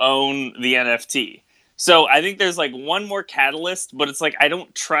if you own the NFT. So I think there's one more catalyst, but it's I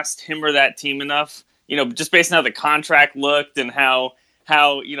don't trust him or that team enough, just based on how the contract looked and how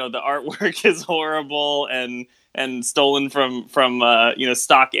the artwork is horrible and stolen from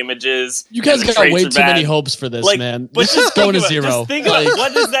stock images. You guys got way too many hopes for this, man. This is going to zero. Just think about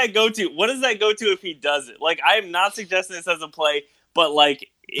what does that go to? What does that go to if he does it? I am not suggesting this as a play, but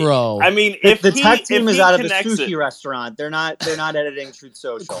bro, I mean, if the tech team is out of the sushi restaurant, they're not editing Truth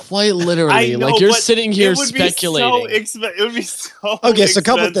Social. Quite literally, you're sitting here speculating. It would be so okay. So a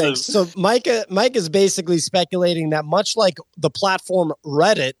couple expensive. things. So Mike is basically speculating that much like the platform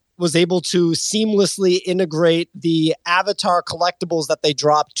Reddit was able to seamlessly integrate the avatar collectibles that they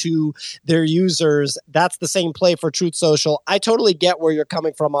drop to their users. That's the same play for Truth Social. I totally get where you're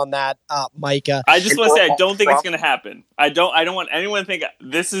coming from on that, Micah. I just want to say I don't think it's going to happen. I don't want anyone to think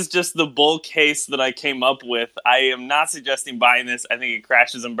this is just the bull case that I came up with. I am not suggesting buying this. I think it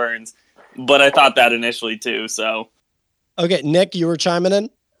crashes and burns. But I thought that initially too. So okay, Nick, you were chiming in.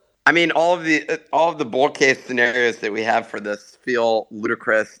 I mean, all of the bull case scenarios that we have for this feel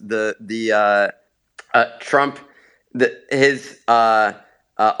ludicrous. The Trump, his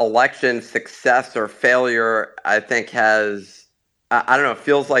election success or failure, I think has, I don't know,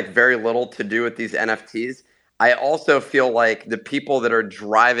 feels like very little to do with these NFTs. I also feel like the people that are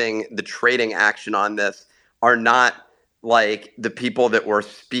driving the trading action on this are not the people that were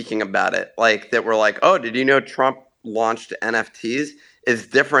speaking about it, that were oh, did you know Trump launched NFTs? Is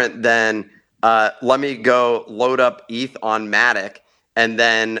different than let me go load up ETH on Matic and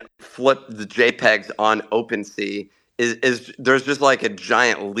then flip the JPEGs on OpenSea. Is there's just a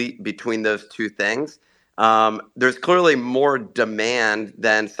giant leap between those two things. There's clearly more demand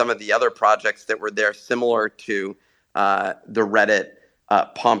than some of the other projects that were there, similar to the Reddit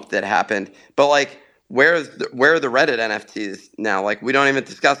pump that happened. But where are the Reddit NFTs now? We don't even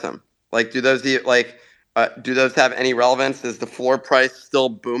discuss them. Do those do those have any relevance? Is the floor price still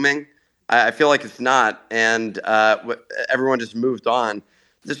booming? I feel like it's not, and everyone just moved on.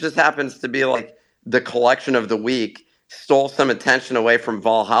 This just happens to be the collection of the week, stole some attention away from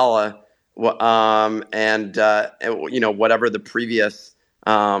Valhalla, and whatever the previous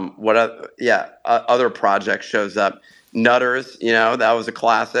Other project shows up. Nutters, that was a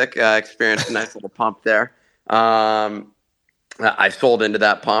classic. Experienced a nice little pump there. I sold into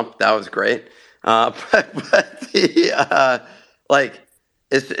that pump. That was great.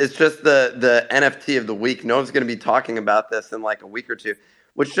 It's just the NFT of the week. No one's going to be talking about this in like a week or two,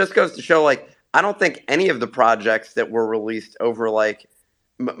 which just goes to show I don't think any of the projects that were released over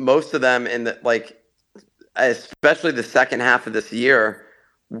most of them in especially the second half of this year,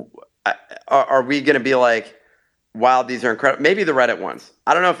 are we going to be wow, these are incredible? Maybe the Reddit ones.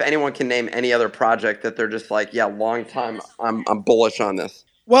 I don't know if anyone can name any other project that they're just long time. I'm bullish on this.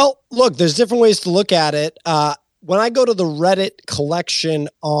 Well, look, there's different ways to look at it. When I go to the Reddit collection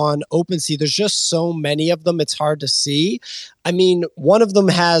on OpenSea, there's just so many of them, it's hard to see. I mean, one of them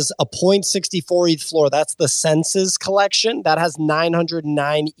has a 0.64 ETH floor. That's the Senses collection. That has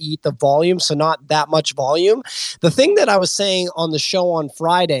 909 ETH of volume, so not that much volume. The thing that I was saying on the show on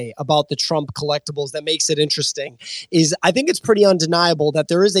Friday about the Trump collectibles that makes it interesting is I think it's pretty undeniable that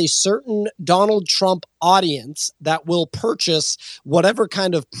there is a certain Donald Trump audience that will purchase whatever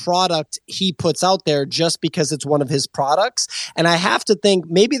kind of product he puts out there just because it's one of his products. And I have to think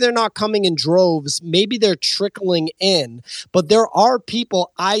maybe they're not coming in droves, maybe they're trickling in. But there are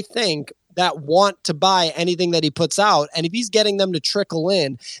people, I think, that want to buy anything that he puts out. And if he's getting them to trickle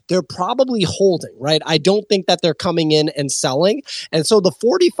in, they're probably holding, right? I don't think that they're coming in and selling. And so the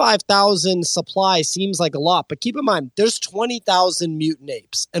 45,000 supply seems like a lot. But keep in mind, there's 20,000 mutant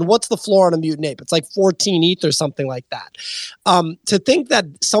apes. And what's the floor on a mutant ape? It's like 14 ETH or something like that. To think that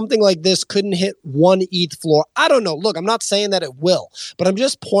something like this couldn't hit 1 ETH floor, I don't know. Look, I'm not saying that it will, but I'm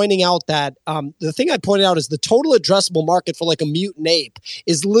just pointing out that the thing I pointed out is the total addressable market for like a mutant ape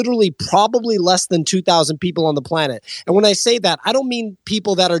is literally probably less than 2,000 people on the planet. And when I say that, I don't mean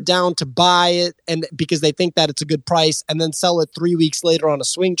people that are down to buy it and because they think that it's a good price and then sell it 3 weeks later on a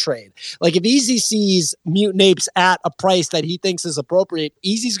swing trade. Like if Easy sees mutant apes at a price that he thinks is appropriate,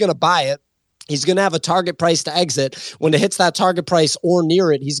 Easy's going to buy it. He's going to have a target price to exit. When it hits that target price or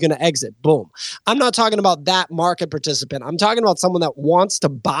near it, he's going to exit. Boom. I'm not talking about that market participant. I'm talking about someone that wants to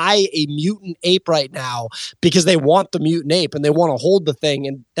buy a mutant ape right now because they want the mutant ape and they want to hold the thing.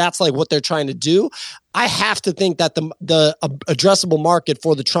 And that's like what they're trying to do. I have to think that the addressable market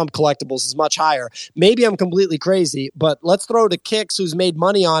for the Trump collectibles is much higher. Maybe I'm completely crazy, but let's throw to Kix, who's made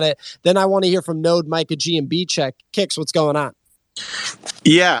money on it. Then I want to hear from Node, Micah G, and B-Check. Kix, what's going on?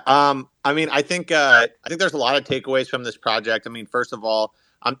 Yeah, I mean, I think there's a lot of takeaways from this project. I mean, first of all,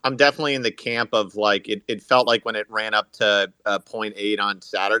 I'm definitely in the camp of like it felt like when it ran up to 0.8 on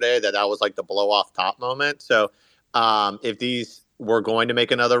Saturday that was like the blow off top moment. So if these were going to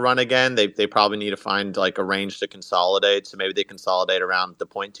make another run again, they probably need to find like a range to consolidate. So maybe they consolidate around the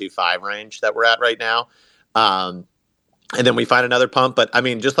 0.25 range that we're at right now, and then we find another pump. But I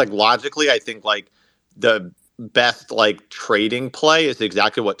mean, just like logically, I think like the best like trading play is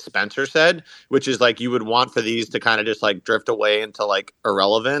exactly what Spencer said, which is like you would want for these to kind of just like drift away into like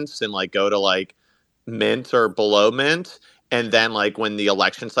irrelevance and like go to like mint or below mint, and then like when the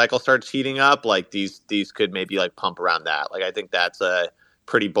election cycle starts heating up, like these could maybe like pump around that. Like I think that's a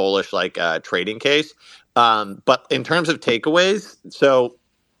pretty bullish like trading case. But in terms of takeaways, so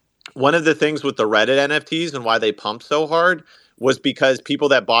one of the things with the Reddit NFTs and why they pumped so hard was because people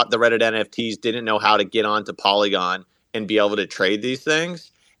that bought the Reddit NFTs didn't know how to get onto Polygon and be able to trade these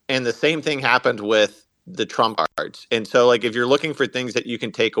things. And the same thing happened with the Trump cards. And so like if you're looking for things that you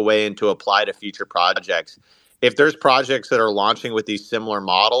can take away and to apply to future projects, if there's projects that are launching with these similar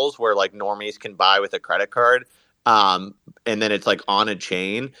models where like normies can buy with a credit card, and then it's like on a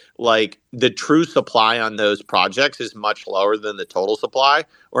chain, like the true supply on those projects is much lower than the total supply,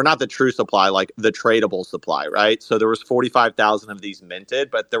 or not the true supply, like the tradable supply, right? So there was 45,000 of these minted,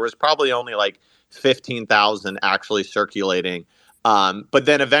 but there was probably only like 15,000 actually circulating. But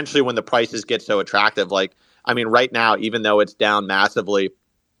then eventually when the prices get so attractive, like, I mean, right now, even though it's down massively,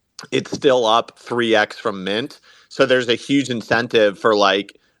 it's still up 3x from mint. So there's a huge incentive for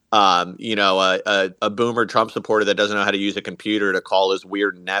like, a boomer Trump supporter that doesn't know how to use a computer to call his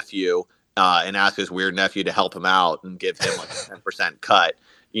weird nephew and ask his weird nephew to help him out and give him like a 10% cut.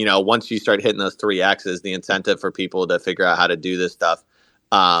 You know, once you start hitting those 3Xs, the incentive for people to figure out how to do this stuff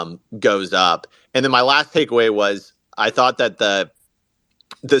goes up. And then my last takeaway was I thought that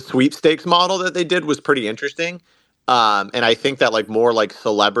the sweepstakes model that they did was pretty interesting. And I think that like more like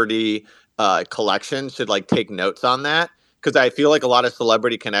celebrity collections should like take notes on that. Because I feel like a lot of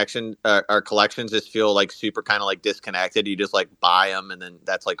celebrity or collections just feel like super kind of like disconnected. You just like buy them and then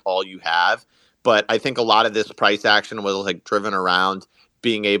that's like all you have. But I think a lot of this price action was like driven around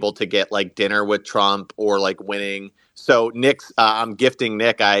being able to get like dinner with Trump or like winning So Nick's, I'm gifting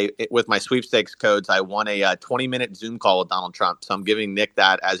Nick. With my sweepstakes codes, I won a 20-minute Zoom call with Donald Trump. So I'm giving Nick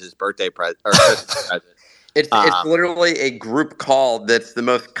that as his birthday present or Christmas present. It's literally a group call that's the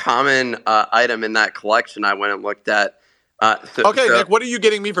most common item in that collection. I went and looked at. Nick, what are you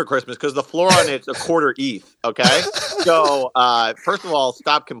getting me for Christmas? Because the floor on it's a quarter ETH. Okay, so first of all,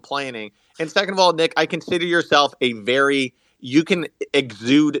 stop complaining, and second of all, Nick, I consider yourself you can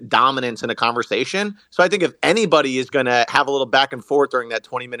exude dominance in a conversation. So I think if anybody is going to have a little back and forth during that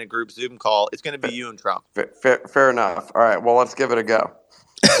 20-minute group Zoom call, it's going to be you and Trump. Fair enough. All right, well, let's give it a go.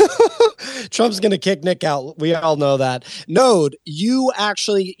 Trump's going to kick Nick out. We all know that. Node, you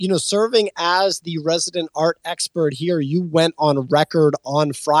actually, serving as the resident art expert here, you went on record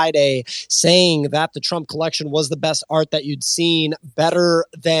on Friday saying that the Trump collection was the best art that you'd seen, better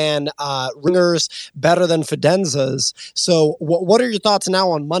than Ringer's, better than Fidenza's. So what are your thoughts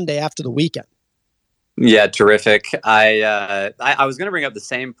now on Monday after the weekend? Yeah, terrific. I was going to bring up the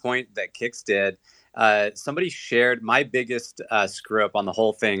same point that Kix did. Somebody shared my biggest screw up on the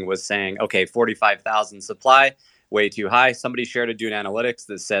whole thing was saying, okay, 45,000 supply, way too high. Somebody shared a Dune Analytics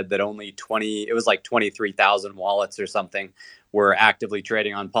that said that only 23,000 wallets or something were actively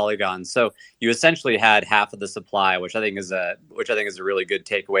trading on Polygon. So you essentially had half of the supply, which I think is a really good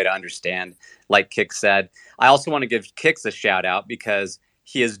takeaway to understand. Like Kix said, I also want to give Kix a shout out because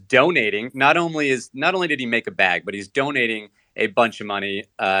he is donating. Not only did he make a bag, but he's donating a bunch of money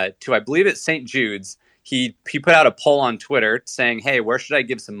to, I believe it's St. Jude's. He put out a poll on Twitter saying, hey, where should I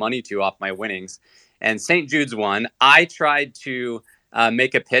give some money to off my winnings? And St. Jude's won. I tried to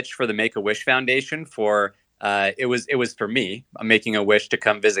make a pitch for the Make-A-Wish Foundation for, it was for me. I'm making a wish to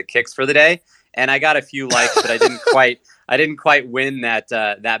come visit Kix for the day. And I got a few likes, but I didn't quite win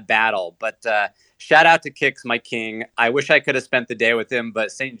that battle. But shout out to Kix, my king. I wish I could have spent the day with him,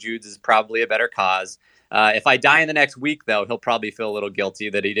 but St. Jude's is probably a better cause. If I die in the next week, though, he'll probably feel a little guilty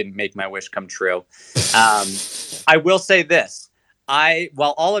that he didn't make my wish come true. I will say this.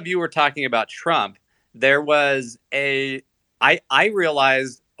 While all of you were talking about Trump, there was I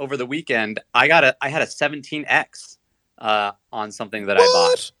realized over the weekend, I had a 17X on something that I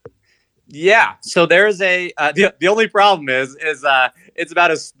bought. Yeah. So there's the only problem is it's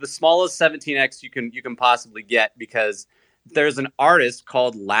about the smallest 17X you can possibly get because there's an artist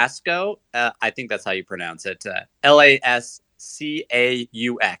called Lascaux. I think that's how you pronounce it. Lascaux.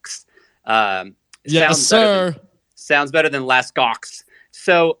 Yes, sir. Sounds better than Lascaux.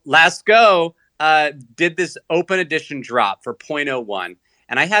 So Lascaux did this open edition drop for 0.01.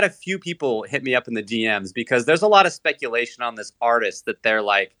 And I had a few people hit me up in the DMs because there's a lot of speculation on this artist that they're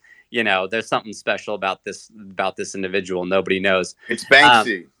like, there's something special about this individual. Nobody knows. It's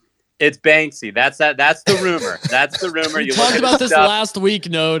Banksy. It's Banksy. That's the rumor. That's the rumor. We talked about this last week,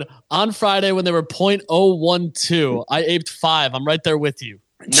 Node. On Friday when they were 0.012, I aped 5. I'm right there with you.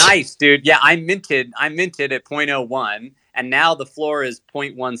 Nice, dude. Yeah, I minted at 0.01, and now the floor is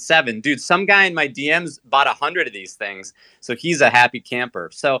 0.17. Dude, some guy in my DMs bought 100 of these things, so he's a happy camper.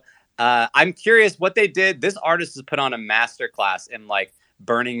 So I'm curious what they did. This artist has put on a masterclass in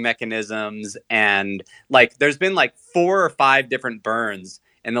burning mechanisms, and there's been 4 or 5 different burns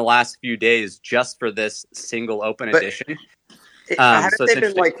in the last few days just for this single open edition. Haven't they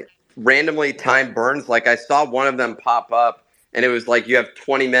been randomly timed burns? I saw one of them pop up and it was you have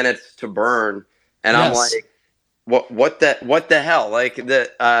 20 minutes to burn. And yes. I'm like, what the hell?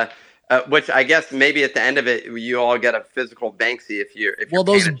 Which I guess maybe at the end of it, you all get a physical Banksy if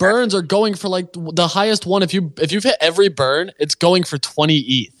those burns are going for the highest one. If you've hit every burn, it's going for 20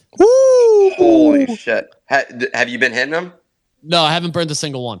 ETH. Woo! Holy shit. Have you been hitting them? No, I haven't burned a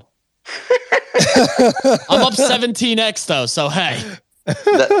single one. I'm up 17x though, so hey.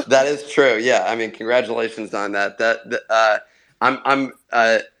 That is true. Yeah, I mean, congratulations on that. I'm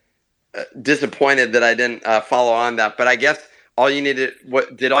disappointed that I didn't follow on that, but I guess all you need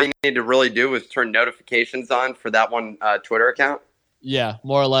to really do was turn notifications on for that one Twitter account. Yeah,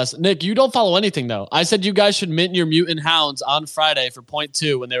 more or less. Nick, you don't follow anything though. I said you guys should mint your mutant hounds on Friday for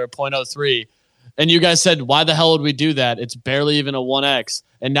 0.2 when they were 0.03. And you guys said, why the hell would we do that? It's barely even a 1x.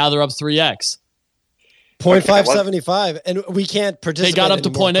 And now they're up 3x. 0.575. And we can't participate. They got up to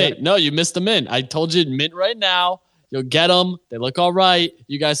 0.8. No, you missed the mint. I told you mint right now. You'll get them. They look all right.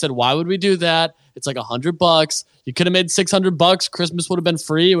 You guys said, why would we do that? It's $100. You could have made $600. Christmas would have been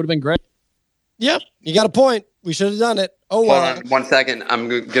free. It would have been great. Yep. You got a point. We should have done it. Oh, hold on 1 second. I'm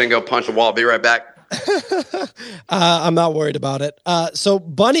going to go punch a wall. Be right back. I'm not worried about it. So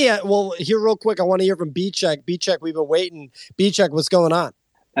Bunny, here real quick, I want to hear from B-Check. B-Check, we've been waiting. B-Check, what's going on?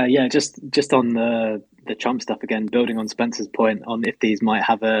 Yeah, just on the Trump stuff again, building on Spencer's point on if these might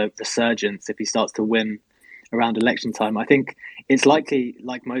have a resurgence if he starts to win around election time. I think it's likely,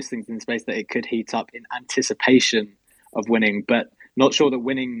 like most things in the space, that it could heat up in anticipation of winning, but not sure that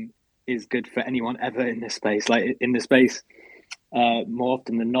winning is good for anyone ever in this space. Like in the space, more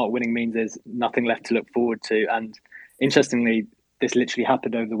often than not, winning means there's nothing left to look forward to. And interestingly, this literally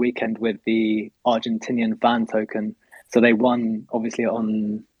happened over the weekend with the Argentinian fan token. So they won, obviously,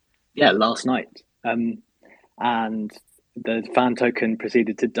 on last night, and the fan token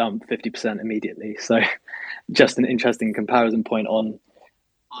proceeded to dump 50% immediately. So just an interesting comparison point on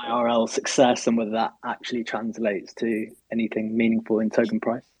IRL success and whether that actually translates to anything meaningful in token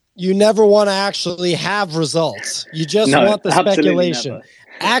price. You never want to actually have results. You just want the speculation. Never.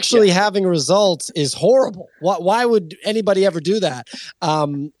 Actually having results is horrible. Why would anybody ever do that?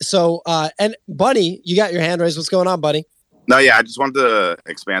 And Bunny, you got your hand raised. What's going on, Bunny? No, yeah, I just wanted to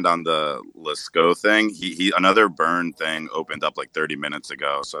expand on the Let's Go thing. He another burn thing opened up like 30 minutes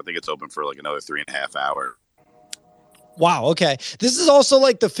ago, so I think it's open for like another 3.5 hours. Wow. Okay. This is also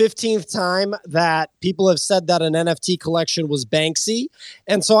like the 15th time that people have said that an NFT collection was Banksy.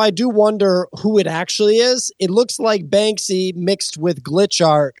 And so I do wonder who it actually is. It looks like Banksy mixed with glitch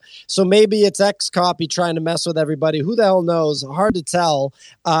art. So maybe it's X-Copy trying to mess with everybody. Who the hell knows? Hard to tell.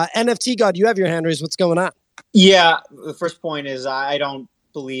 NFT God, you have your hand raised. What's going on? Yeah. The first point is I don't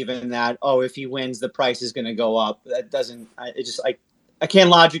believe in that. Oh, if he wins, the price is going to go up. That doesn't, I can't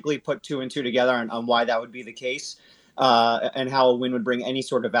logically put two and two together on why that would be the case. And how a win would bring any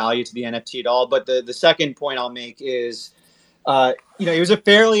sort of value to the NFT at all. But the second point I'll make is, it was a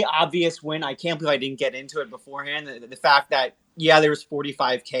fairly obvious win. I can't believe I didn't get into it beforehand. The fact that, there was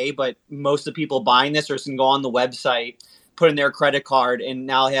 45K, but most of the people buying this are going to go on the website, put in their credit card, and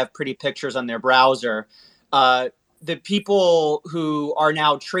now they have pretty pictures on their browser. The people who are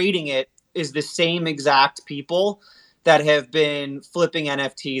now trading it is the same exact people that have been flipping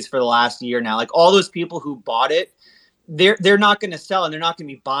NFTs for the last year now. Like all those people who bought it, they're not going to sell and they're not going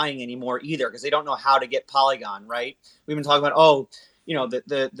to be buying anymore either because they don't know how to get Polygon, right? We've been talking about,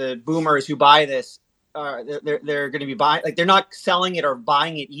 the boomers who buy this, they're going to be buying, like they're not selling it or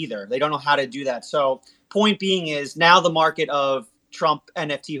buying it either. They don't know how to do that. So point being is now the market of Trump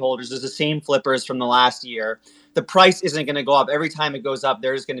NFT holders is the same flippers from the last year. The price isn't going to go up. Every time it goes up,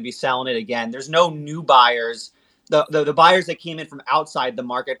 they're just going to be selling it again. There's no new buyers. The buyers that came in from outside the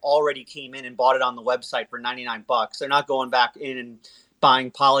market already came in and bought it on the website for $99. They're not going back in and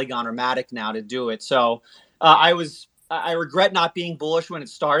buying Polygon or Matic now to do it. So I regret not being bullish when it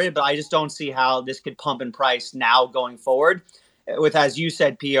started, but I just don't see how this could pump in price now going forward. With, as you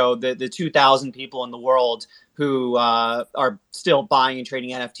said, Pio, the 2,000 people in the world who are still buying and trading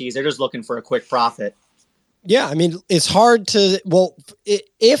NFTs, they're just looking for a quick profit. Yeah, I mean, it's hard to,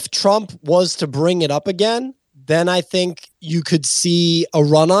 if Trump was to bring it up again, then I think you could see a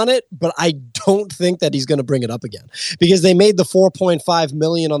run on it, but I don't think that he's going to bring it up again because they made the 4.5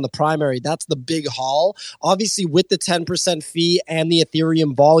 million on the primary. That's the big haul. Obviously, with the 10% fee and the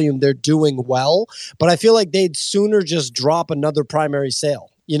Ethereum volume, they're doing well, but I feel like they'd sooner just drop another primary sale.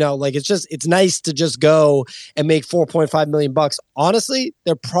 It's nice to just go and make 4.5 million bucks. Honestly,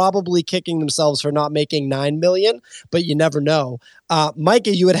 they're probably kicking themselves for not making 9 million, but you never know.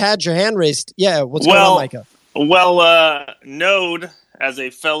 Micah, you had your hand raised. Yeah. What's going on, Micah? Well, Node, as a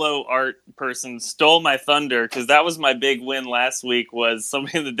fellow art person, stole my thunder because that was my big win last week. Was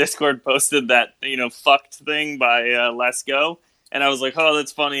somebody in the Discord posted that fucked thing by Let's Go, and I was like, oh,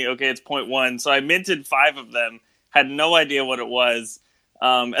 that's funny. Okay, it's 0.1. So I minted 5 of them. Had no idea what it was,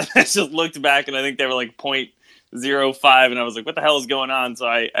 and I just looked back, and I think they were like 0.05, and I was like, what the hell is going on? So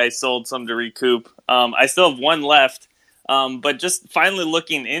I sold some to recoup. I still have 1 left, but just finally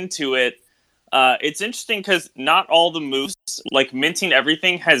looking into it. It's interesting because not all the moves, like minting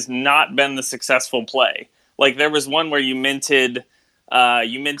everything, has not been the successful play. Like there was one where you minted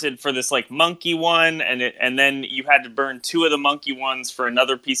for this like monkey one, and then you had to burn 2 of the monkey ones for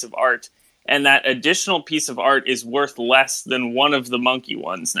another piece of art, and that additional piece of art is worth less than one of the monkey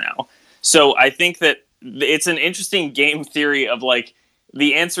ones now. So I think that it's an interesting game theory of like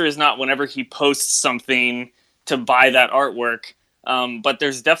the answer is not whenever he posts something to buy that artwork. But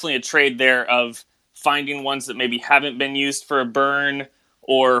there's definitely a trade there of finding ones that maybe haven't been used for a burn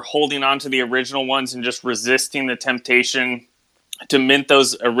or holding on to the original ones and just resisting the temptation to mint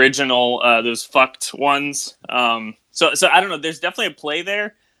those original, those fucked ones. So I don't know. There's definitely a play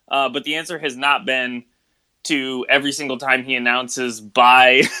there, but the answer has not been to every single time he announces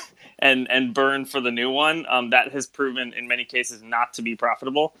buy and burn for the new one. That has proven in many cases not to be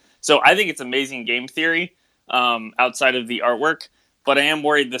profitable. So I think it's amazing game theory outside of the artwork. but I am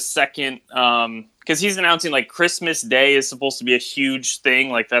worried the second, because he's announcing like Christmas Day is supposed to be a huge thing.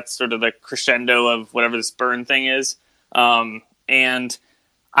 Like that's sort of the crescendo of whatever this burn thing is. And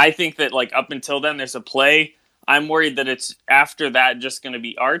I think that like up until then there's a play. I'm worried that it's after that just going to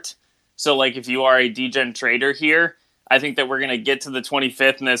be art. So like if you are a degen trader here, I think that we're going to get to the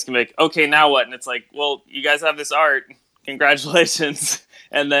 25th and it's going to be like, okay, now what? And it's like, well, you guys have this art. Congratulations.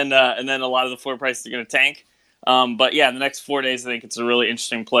 and then a lot of the floor prices are going to tank. But yeah, in the next 4 days, I think it's a really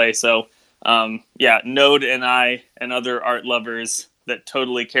interesting play. So yeah, Node and I and other art lovers that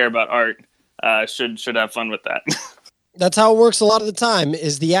totally care about art should have fun with that. That's how it works a lot of the time,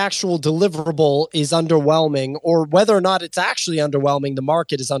 is the actual deliverable is underwhelming, or whether or not it's actually underwhelming, the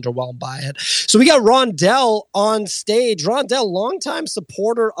market is underwhelmed by it. So we got Rondell on stage. Rondell, longtime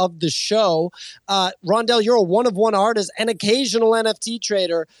supporter of the show. Rondell, you're a one-of-one artist and occasional NFT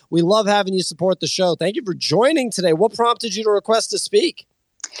trader. We love having you support the show. Thank you for joining today. What prompted you to request to speak?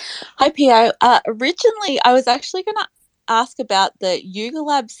 Hi, Pio. Originally, I was actually going to ask about the Yuga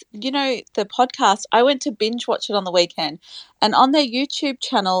Labs, the podcast. I went to binge watch it on the weekend, and on their YouTube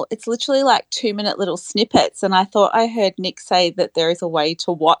channel, it's literally like 2-minute little snippets. And I thought I heard Nick say that there is a way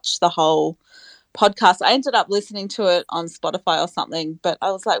to watch the whole podcast. I ended up listening to it on Spotify or something, but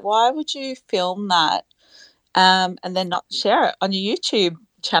I was like, why would you film that and then not share it on your YouTube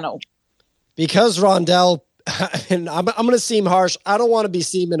channel? Because Rondell, and I'm going to seem harsh. I don't want to be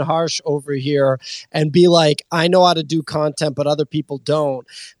seeming harsh over here and be like, I know how to do content, but other people don't.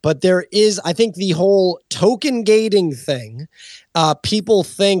 But there is, I think the whole token gating thing, people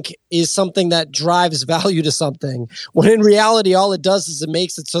think is something that drives value to something, when in reality, all it does is it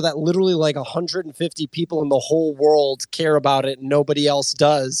makes it so that literally like 150 people in the whole world care about it and nobody else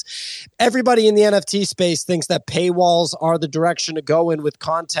does. Everybody in the NFT space thinks that paywalls are the direction to go in with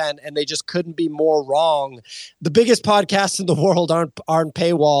content, and they just couldn't be more wrong. The biggest podcasts in the world aren't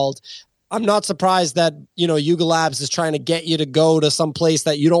paywalled. I'm not surprised that, Yuga Labs is trying to get you to go to some place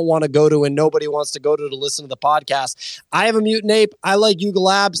that you don't want to go to and nobody wants to go to listen to the podcast. I have a Mutant Ape. I like Yuga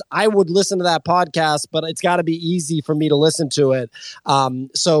Labs. I would listen to that podcast, but it's got to be easy for me to listen to it.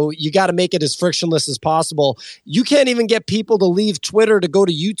 So you got to make it as frictionless as possible. You can't even get people to leave Twitter to go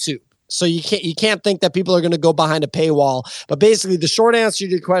to YouTube. So you can't think that people are going to go behind a paywall. But basically, the short answer to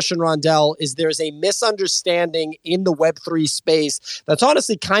your question, Rondell, is there's a misunderstanding in the Web3 space that's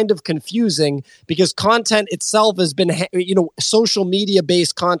honestly kind of confusing, because content itself has been, social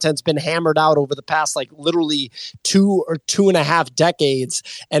media-based content's been hammered out over the past, like, literally 2 or 2.5 decades,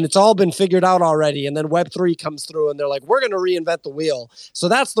 and it's all been figured out already. And then Web3 comes through, and they're like, we're going to reinvent the wheel. So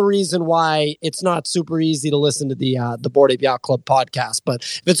that's the reason why it's not super easy to listen to the Bored Ape Yacht Club podcast. But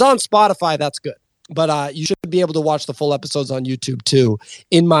if it's on Spotify, that's good. But you should be able to watch the full episodes on YouTube too,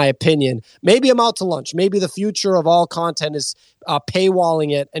 in my opinion. Maybe I'm out to lunch. Maybe the future of all content is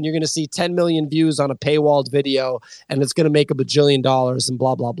paywalling it, and you're going to see 10 million views on a paywalled video, and it's going to make $1 bajillion and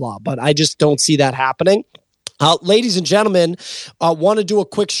blah, blah, blah. But I just don't see that happening. Ladies and gentlemen, want to do a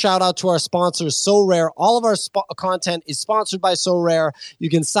quick shout out to our sponsors, SoRare. All of our content is sponsored by SoRare. You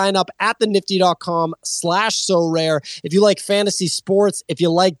can sign up at thenifty.com/SoRare. If you like fantasy sports, if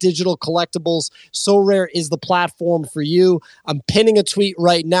you like digital collectibles, SoRare is the platform for you. I'm pinning a tweet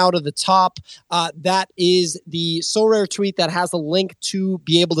right now to the top. That is the SoRare tweet that has a link to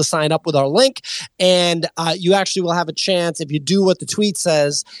be able to sign up with our link. And you actually will have a chance, if you do what the tweet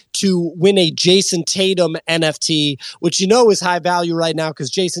says, to win a Jason Tatum NFT, which is high value right now because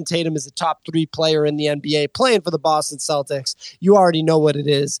Jason Tatum is the top 3 player in the NBA playing for the Boston Celtics. You already know what it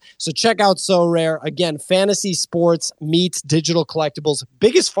is. So check out SoRare. Again, fantasy sports meets digital collectibles.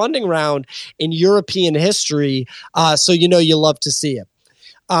 Biggest funding round in European history. So you love to see it.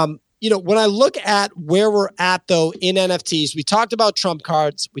 When I look at where we're at, though, in NFTs, we talked about Trump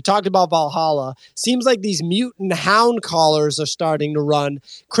cards. We talked about Valhalla. Seems like these mutant hound callers are starting to run.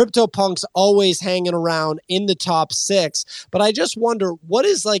 CryptoPunk's always hanging around in the top 6. But I just wonder, what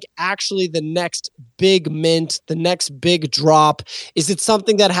is actually the next big mint, the next big drop? Is it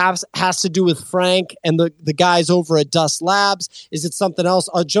something that has to do with Frank and the guys over at Dust Labs? Is it something else?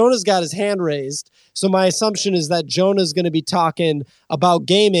 Jonah's got his hand raised. So my assumption is that Jonah's going to be talking about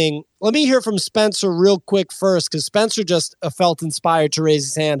gaming. Let me hear from Spencer real quick first, because Spencer just felt inspired to raise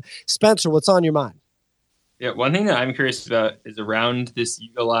his hand. Spencer, what's on your mind? Yeah, one thing that I'm curious about is around this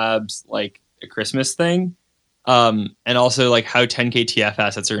Yuga Labs, a Christmas thing, and also how 10K TF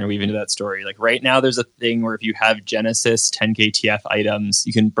assets are going to weave into that story. Right now, there's a thing where if you have Genesis 10K TF items,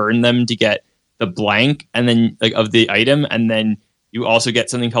 you can burn them to get the blank and then of the item, and then you also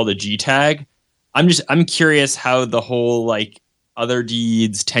get something called a G tag. I'm curious how the whole other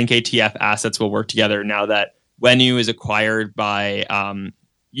deeds 10K TF assets will work together now that Wenu is acquired by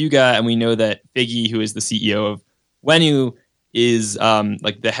Yuga, and we know that Figgy, who is the CEO of Wenu, is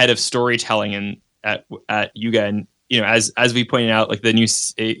like the head of storytelling at Yuga. And as we pointed out, like the new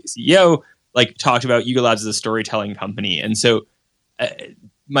CEO like talked about Yuga Labs as a storytelling company, and so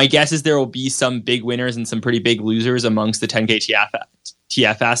my guess is there will be some big winners and some pretty big losers amongst the 10K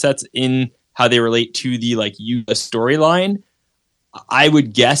TF assets in how they relate to the like Yuga storyline. I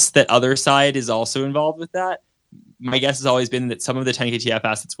would guess that other side is also involved with that. My guess has always been that some of the 10K TF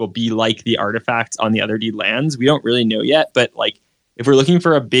assets will be like the artifacts on the Other Deed lands. We don't really know yet, but like if we're looking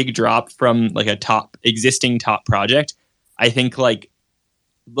for a big drop from like a existing top project, I think like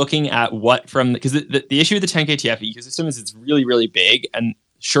looking at what from because the issue with the 10K TF ecosystem is it's really, really big, and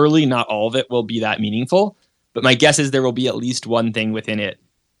surely not all of it will be that meaningful. But my guess is there will be at least one thing within it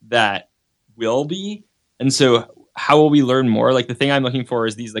that will be. And so how will we learn more? Like the thing I'm looking for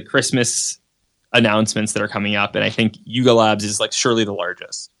is these like Christmas announcements that are coming up. And I think Yuga Labs is like surely the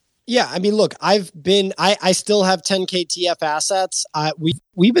largest. Yeah, I mean, look, I still have 10K TF assets.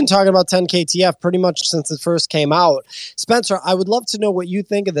 We've been talking about 10K TF pretty much since it first came out. Spencer, I would love to know what you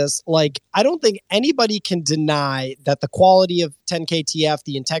think of this. Like, I don't think anybody can deny that the quality of 10K TF,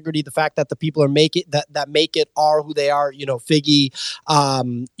 the integrity, the fact that the people that make it are who they are. Figgy,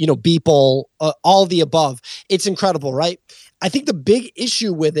 Beeple, all the above. It's incredible, right? I think the big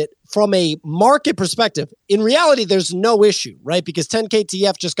issue with it from a market perspective, in reality, there's no issue, right? Because 10K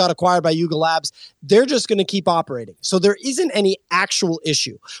TF just got acquired by Yuga Labs. They're just going to keep operating. So there isn't any actual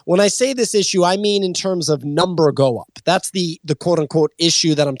issue. When I say this issue, I mean in terms of number go up. That's the quote unquote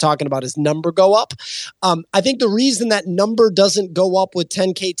issue that I'm talking about is number go up. I think the reason that number doesn't go up with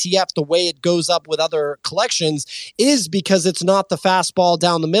 10K TF the way it goes up with other collections is because it's not the fastball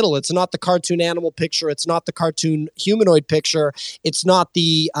down the middle. It's not the cartoon animal picture. It's not the cartoon humanoid picture. It's not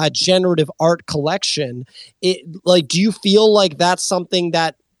the generative art collection. Do you feel like that's something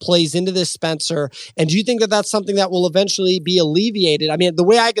that plays into this, Spencer? And do you think that that's something that will eventually be alleviated? I mean, the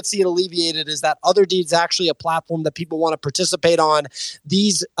way I could see it alleviated is that Other Deeds actually a platform that people want to participate on.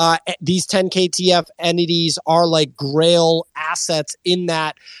 These 10K TF entities are like grail assets in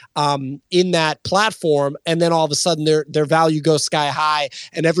that platform, and then all of a sudden their value goes sky high,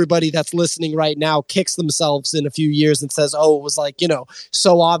 and everybody that's listening right now kicks themselves in a few years and says, "Oh, it was like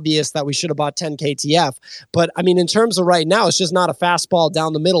so obvious that we should have bought 10K TF." But I mean, in terms of right now, it's just not a fastball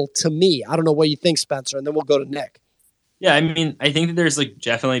down the middle to me. I don't know what you think, Spencer, and then we'll go to Nick. Yeah, I mean, I think that there's like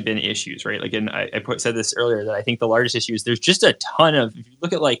definitely been issues, right? Like, and I said this earlier that I think the largest issue is there's just a ton of, if you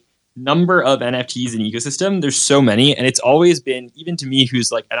look at like number of NFTs in the ecosystem, there's so many, and it's always been, even to me,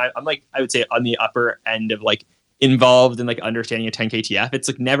 who's like, and I'm like, I would say on the upper end of like involved in like understanding a 10K TF, it's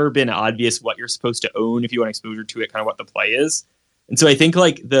like never been obvious what you're supposed to own if you want exposure to it, kind of what the play is. And so I think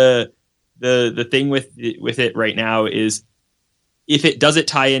like the thing with it right now is, if it does it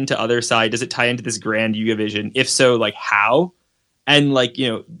tie into other side, does it tie into this grand Yuga vision? If so, like how? And like,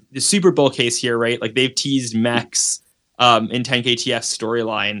 the Super Bowl case here, right? Like they've teased mechs in 10K TF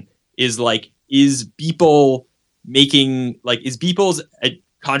storyline is Beeple making, like, is Beeple's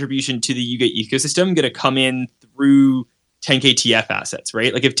contribution to the Yuga ecosystem going to come in through 10K TF assets,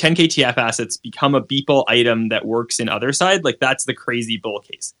 right? Like if 10K TF assets become a Beeple item that works in other side, like that's the crazy bull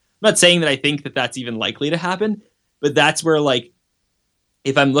case. I'm not saying that I think that that's even likely to happen, but that's where like,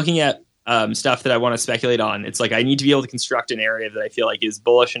 if I'm looking at stuff that I want to speculate on, it's like I need to be able to construct a narrative that I feel like is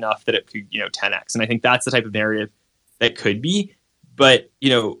bullish enough that it could, 10x. And I think that's the type of narrative that could be. But,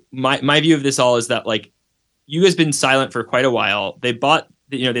 my view of this all is that like Yuga's been silent for quite a while. They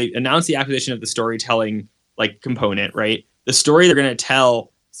they announced the acquisition of the storytelling like component, right? The story they're going to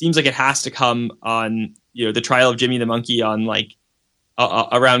tell seems like it has to come on, the trial of Jimmy the Monkey on like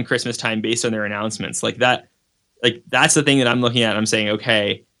around Christmas time based on their announcements like that. Like that's the thing that I'm looking at. I'm saying,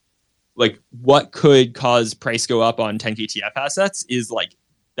 okay, like what could cause price go up on 10K TF assets is like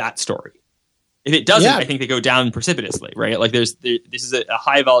that story. If it doesn't, I think they go down precipitously, right? Like this is a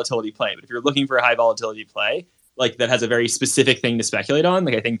high volatility play. But if you're looking for a high volatility play, like that has a very specific thing to speculate on,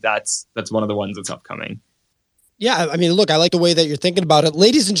 like I think that's one of the ones that's upcoming. Yeah, I mean, look, I like the way that you're thinking about it.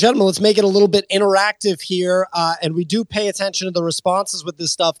 Ladies and gentlemen, let's make it a little bit interactive here. And we do pay attention to the responses with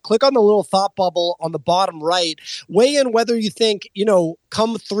this stuff. Click on the little thought bubble on the bottom right. Weigh in whether you think,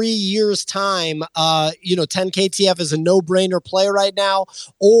 come 3 years' time, 10K TF is a no-brainer play right now,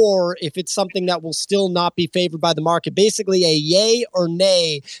 or if it's something that will still not be favored by the market. Basically, a yay or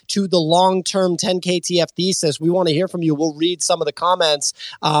nay to the long-term 10K TF thesis. We want to hear from you. We'll read some of the comments.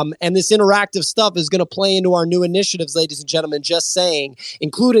 And this interactive stuff is going to play into our new initiatives, ladies and gentlemen, just saying,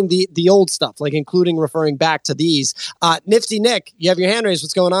 including the old stuff, like including referring back to these. Nifty Nick, you have your hand raised.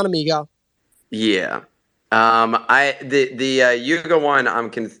 What's going on, amigo? Yeah. The Yuga one,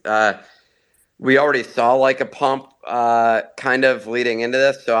 we already saw like a pump kind of leading into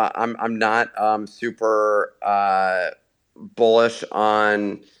this, so I'm not super bullish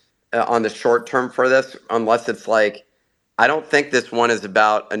on the short term for this, unless it's like, I don't think this one is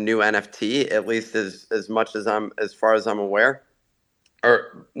about a new NFT, at least as much as as far as I'm aware.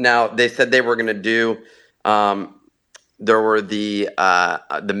 Or now they said they were going to do. There were the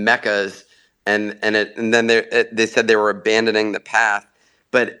mechas, and then they said they were abandoning the path,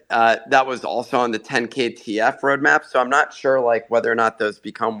 but that was also on the 10K TF roadmap. So I'm not sure like whether or not those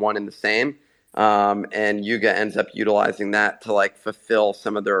become one and the same. And Yuga ends up utilizing that to like fulfill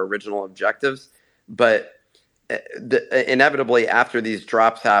some of their original objectives. But inevitably, after these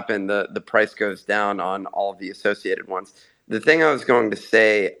drops happen, the price goes down on all of the associated ones. The thing I was going to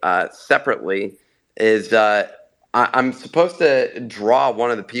say separately is I'm supposed to draw one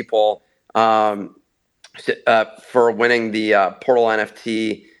of the people for winning the Portal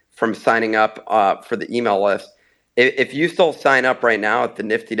NFT from signing up for the email list. If you still sign up right now at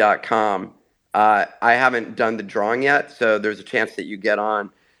thenifty.com, I haven't done the drawing yet, so there's a chance that you get on.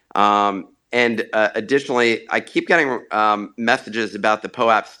 And additionally, I keep getting messages about the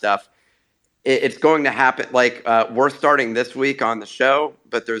POAP stuff. It's going to happen. Like we're starting this week on the show,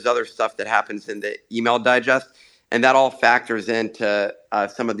 but there's other stuff that happens in the email digest, and that all factors into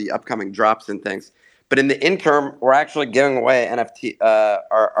some of the upcoming drops and things. But in the interim, we're actually giving away NFT,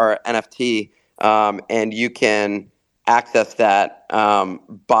 our NFT, and you can access that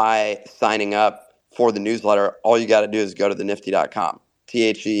by signing up for the newsletter. All you got to do is go to thenifty.com,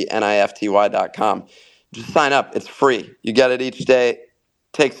 thenifty.com. Just sign up. It's free. You get it each day.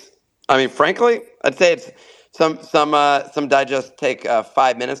 Frankly, I'd say it's some digests take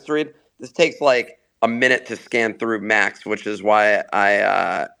 5 minutes to read. This takes like a minute to scan through max, which is why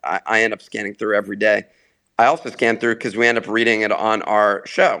I end up scanning through every day. I also scan through because we end up reading it on our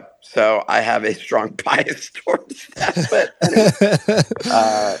show, so I have a strong bias towards that. But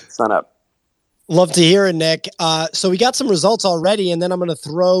anyway, sign up. Love to hear it, Nick. So we got some results already, and then I'm going to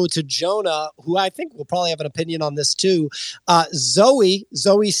throw to Jonah, who I think will probably have an opinion on this too. Zoe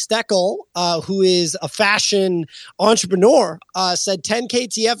Steckel, who is a fashion entrepreneur, said 10K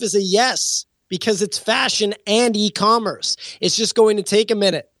TF is a yes because it's fashion and e-commerce. It's just going to take a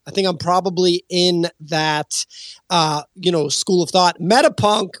minute. I think I'm probably in that, school of thought.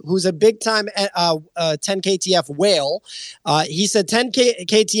 Metapunk, who's a big time 10KTF whale, he said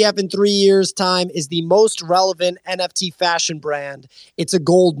 10KTF in 3 years' time is the most relevant NFT fashion brand. It's a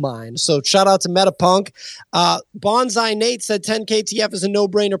gold mine. So shout out to Metapunk. Bonsai Nate said 10KTF is a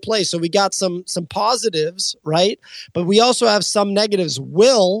no-brainer play. So we got some positives, right? But we also have some negatives.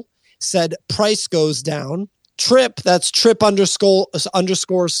 Will said price goes down. Trip, that's Trip underscore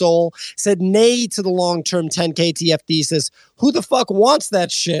soul, said nay to the long-term 10K TF thesis. Who the fuck wants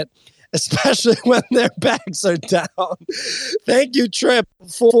that shit? Especially when their bags are down. Thank you, Trip,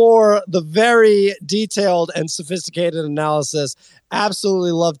 for the very detailed and sophisticated analysis.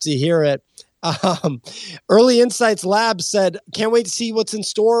 Absolutely love to hear it. Early Insights Lab said, can't wait to see what's in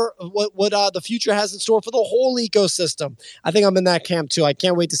store, what the future has in store for the whole ecosystem. I think I'm in that camp too. I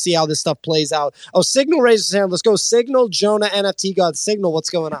can't wait to see how this stuff plays out. Oh, Signal raises his hand. Let's go. Signal, Jonah, NFT God. Signal, what's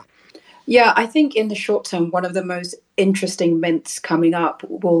going on? Yeah, I think in the short term, one of the most interesting mints coming up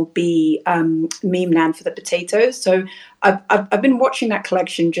will be Meme Land for the potatoes. So I've been watching that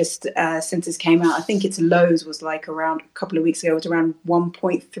collection just since it came out. I think its lows was like around a couple of weeks ago, it was around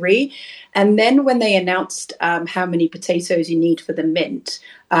 1.3. And then when they announced how many potatoes you need for the mint,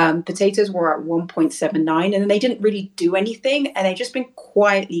 potatoes were at 1.79, and then they didn't really do anything, and they've just been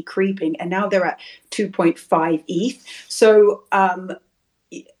quietly creeping, and now they're at 2.5 ETH. So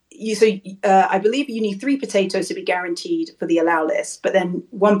I believe you need 3 potatoes to be guaranteed for the allow list, but then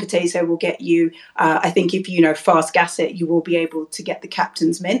 1 potato will get you, I think if you fast gas it, you will be able to get the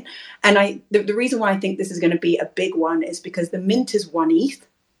captain's mint. And the reason why I think this is going to be a big one is because the mint is 1 ETH.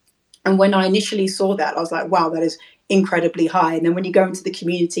 And when I initially saw that, I was like, wow, that is incredibly high. And then when you go into the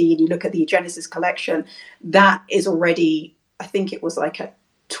community and you look at the Genesis collection, that is already, I think it was like a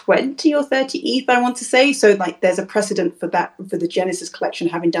 20 or 30 ETH, I want to say. So like there's a precedent for that, for the Genesis collection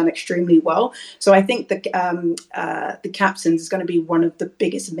having done extremely well. So I think the Captains is going to be one of the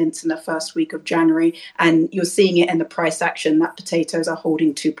biggest mints in the first week of January. And you're seeing it in the price action that potatoes are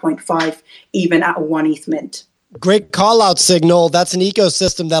holding 2.5 even at a 1 ETH mint. Great call out Signal. That's an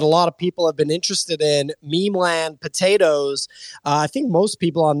ecosystem that a lot of people have been interested in. Meme land, potatoes. I think most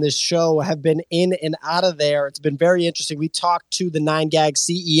people on this show have been in and out of there. It's been very interesting. We talked to the 9gag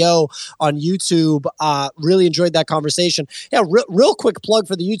CEO on YouTube. Really enjoyed that conversation. Yeah, real quick plug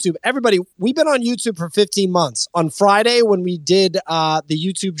for the YouTube. Everybody, we've been on YouTube for 15 months. On Friday, when we did the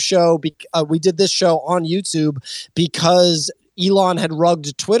YouTube show, we did this show on YouTube because Elon had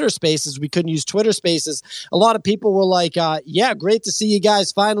rugged Twitter Spaces. We couldn't use Twitter Spaces. A lot of people were like, yeah, great to see you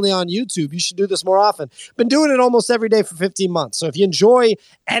guys finally on YouTube. You should do this more often. Been doing it almost every day for 15 months. So if you enjoy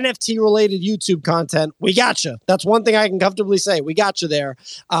NFT-related YouTube content, we got you. That's one thing I can comfortably say. We got you there.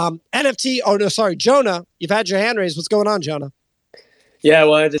 Jonah, you've had your hand raised. What's going on, Jonah? Yeah, I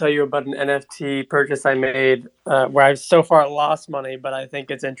wanted to tell you about an NFT purchase I made where I've so far lost money, but I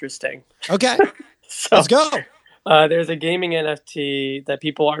think it's interesting. Okay, let's go. There's a gaming NFT that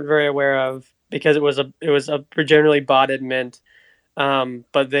people aren't very aware of because it was generally bought at mint,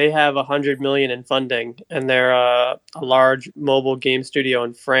 but they have 100 million in funding, and they're a large mobile game studio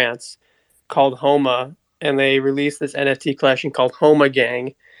in France called Homa, and they released this NFT collection called Homa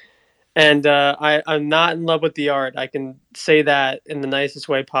Gang. And I'm not in love with the art. I can say that in the nicest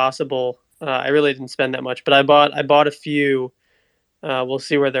way possible. I really didn't spend that much, but I bought a few. We'll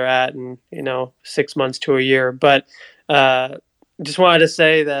see where they're at in 6 months to a year. But just wanted to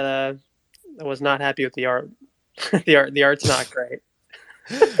say that I was not happy with the art. the art's not great.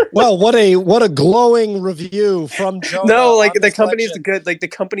 Well, what a glowing review from Jonah. No, like the company's good. Like the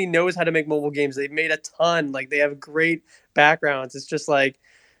company knows how to make mobile games. They've made a ton. Like they have great backgrounds. It's just like,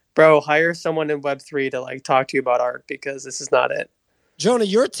 bro, hire someone in Web3 to like talk to you about art because this is not it. Jonah,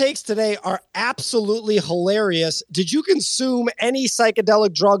 your takes today are absolutely hilarious. Did you consume any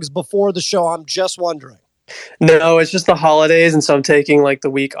psychedelic drugs before the show? I'm just wondering. No, it's just the holidays, and so I'm taking like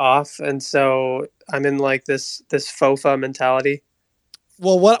the week off, and so I'm in like this FOFA mentality.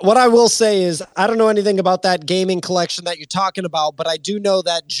 Well, what I will say is I don't know anything about that gaming collection that you're talking about, but I do know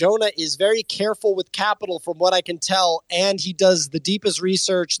that Jonah is very careful with capital from what I can tell, and he does the deepest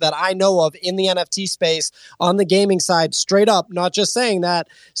research that I know of in the NFT space on the gaming side, straight up, not just saying that.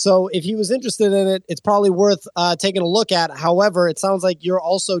 So if he was interested in it, it's probably worth taking a look at. However, it sounds like you're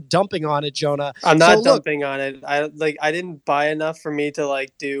also dumping on it, Jonah. I'm not dumping on it. I didn't buy enough for me to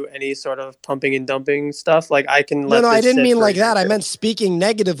like do any sort of pumping and dumping stuff. Like I can let No, I didn't mean like that. I meant speaking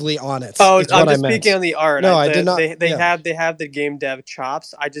negatively on it. Oh, I'm just speaking on the art. No, I did not. They have the game dev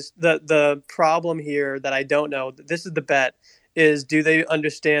chops. I just the problem here that I don't know. This is the bet: is do they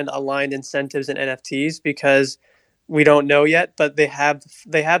understand aligned incentives in NFTs? Because we don't know yet, but they have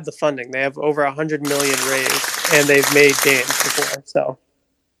the funding. They have over 100 million raised, and they've made games before. So,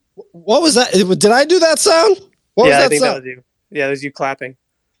 what was that? Did I do that sound? What was that I think sound? that was you. Yeah, it was you clapping.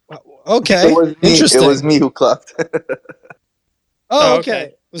 Okay, interesting. It was me who clapped. Oh,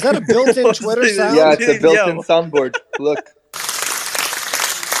 okay. Was that a built-in Twitter sound? Yeah, it's a built-in soundboard. Look.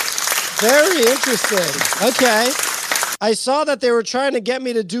 Very interesting. Okay. I saw that they were trying to get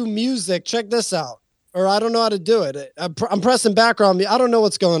me to do music. Check this out. Or I don't know how to do it. I'm pressing background. I don't know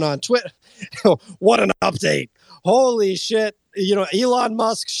what's going on. What an update. Holy shit. Elon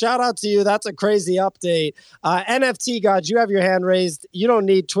Musk, shout out to you. That's a crazy update. NFT gods, you have your hand raised. You don't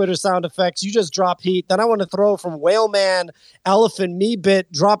need Twitter sound effects. You just drop heat. Then I want to throw from Whale Man, Elephant, Me Bit,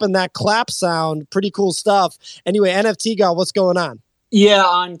 dropping that clap sound. Pretty cool stuff. Anyway, NFT god, what's going on? Yeah,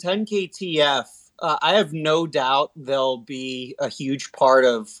 on 10KTF, I have no doubt they'll be a huge part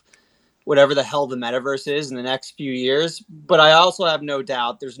of whatever the hell the metaverse is in the next few years. But I also have no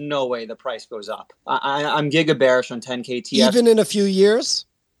doubt there's no way the price goes up. I'm giga bearish on 10KTF. Even in a few years?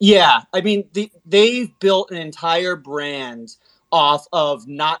 Yeah. I mean, they've built an entire brand off of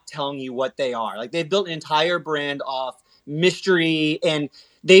not telling you what they are. Like they've built an entire brand off mystery, and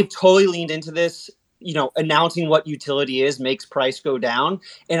they've totally leaned into this. Announcing what utility is makes price go down.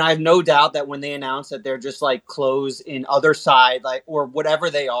 And I have no doubt that when they announce that they're just like clothes in other side, like, or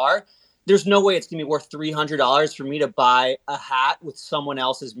whatever they are, there's no way it's going to be worth $300 for me to buy a hat with someone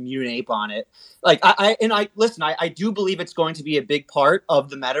else's mutant ape on it. Like I do believe it's going to be a big part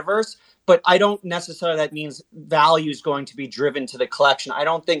of the metaverse, but I don't necessarily that means value is going to be driven to the collection. I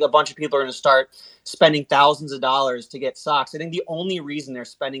don't think a bunch of people are going to start spending thousands of dollars to get socks. I think the only reason they're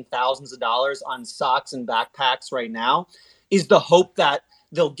spending thousands of dollars on socks and backpacks right now is the hope that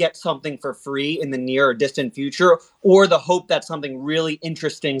they'll get something for free in the near or distant future, or the hope that something really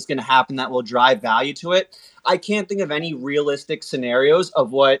interesting is going to happen that will drive value to it. I can't think of any realistic scenarios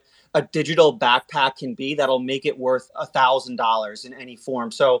of what a digital backpack can be that'll make it worth $1,000 in any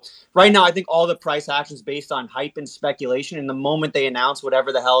form. So right now, I think all the price action is based on hype and speculation. And the moment they announce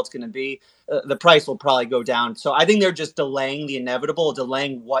whatever the hell it's going to be, the price will probably go down. So I think they're just delaying the inevitable,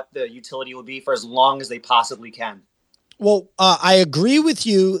 delaying what the utility will be for as long as they possibly can. Well, I agree with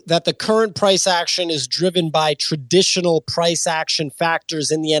you that the current price action is driven by traditional price action factors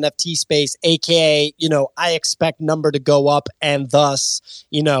in the NFT space, aka, I expect number to go up and thus,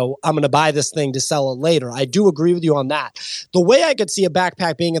 I'm going to buy this thing to sell it later. I do agree with you on that. The way I could see a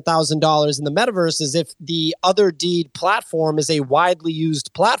backpack being $1,000 in the metaverse is if the Other Deed platform is a widely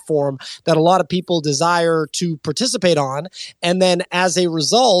used platform that a lot of people desire to participate on. And then as a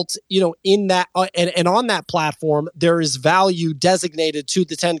result, in that and on that platform, there is value designated to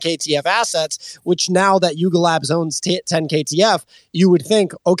the 10KTF assets, which now that Yuga Labs owns 10KTF, you would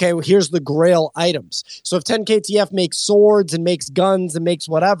think, okay, well, here's the grail items. So if 10KTF makes swords and makes guns and makes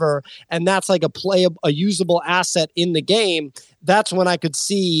whatever, and that's like a usable asset in the game, that's when I could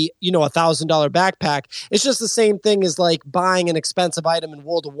see, $1,000 backpack. It's just the same thing as like buying an expensive item in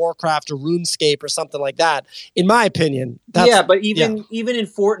World of Warcraft or RuneScape or something like that. In my opinion, but even in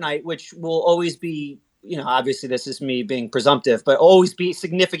Fortnite, which will always be, obviously this is me being presumptive, but always be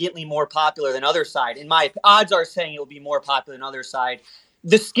significantly more popular than other side. In my odds are saying it will be more popular than other side.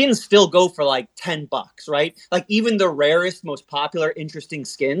 The skins still go for like $10, right? Like even the rarest, most popular, interesting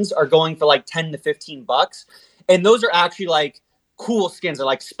skins are going for like $10 to $15. And those are actually like cool skins. They're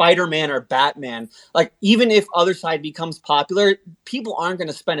like Spider-Man or Batman. Like even if other side becomes popular, people aren't going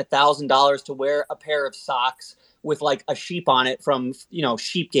to spend $1,000 to wear a pair of socks with like a sheep on it from,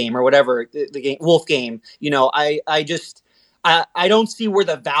 Sheep Game or whatever, the game, Wolf Game. I don't see where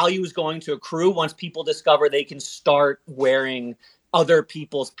the value is going to accrue once people discover they can start wearing other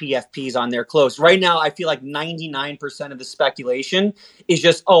people's PFPs on their clothes. Right now, I feel like 99% of the speculation is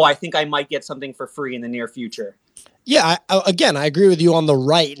just, I think I might get something for free in the near future. Yeah, I agree with you on the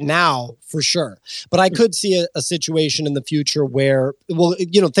right now for sure. But I could see a situation in the future where,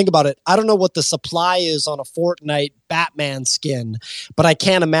 think about it. I don't know what the supply is on a Fortnite Batman skin, but I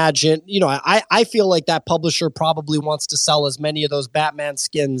can't imagine, I feel like that publisher probably wants to sell as many of those Batman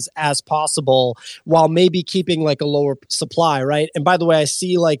skins as possible while maybe keeping like a lower supply, right? And by the way, I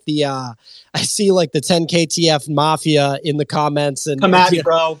see like the 10KTF Mafia in the comments. And come at me,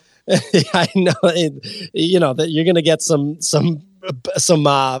 bro. I know, that you're going to get some, what's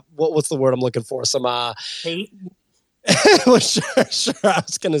the word I'm looking for? Some, hate. Well, sure. I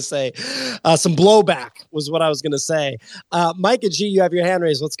was going to say, some blowback was what I was going to say. Micah G, you have your hand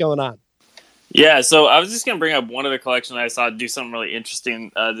raised. What's going on? Yeah. So I was just going to bring up one of the collection I saw do something really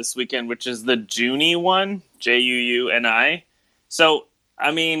interesting, this weekend, which is the Juuni one, Juuni. So,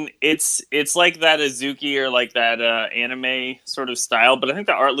 I mean, it's like that Azuki or like that anime sort of style, but I think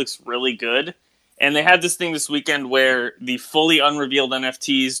the art looks really good. And they had this thing this weekend where the fully unrevealed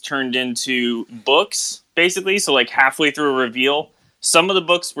NFTs turned into books, basically. So like halfway through a reveal, some of the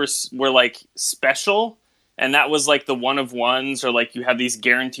books were like special, and that was like the one of ones, or like you have these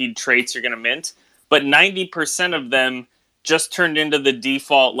guaranteed traits you're going to mint. But 90% of them just turned into the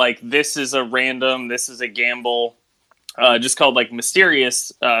default, like this is a random, this is a gamble. Just called like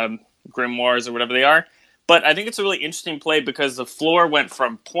mysterious grimoires or whatever they are. But I think it's a really interesting play because the floor went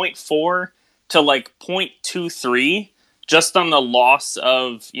from 0.4 to like 0.23 just on the loss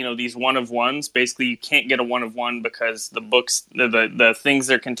of, these one of ones. Basically, you can't get a one of one because the books, the things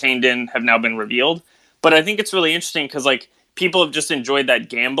they're contained in have now been revealed. But I think it's really interesting because like people have just enjoyed that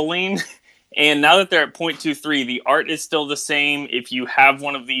gambling. And now that they're at 0.23, the art is still the same. If you have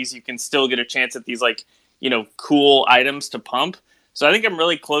one of these, you can still get a chance at these like, cool items to pump. So I think I'm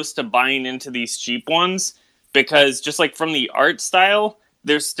really close to buying into these cheap ones because just like from the art style,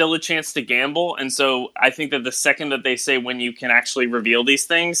 there's still a chance to gamble. And so I think that the second that they say when you can actually reveal these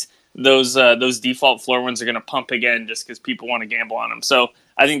things, those default floor ones are going to pump again just because people want to gamble on them. So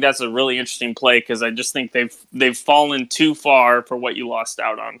I think that's a really interesting play because I just think they've fallen too far for what you lost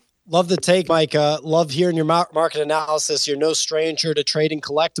out on. Love the take, Micah. Love hearing your market analysis. You're no stranger to trading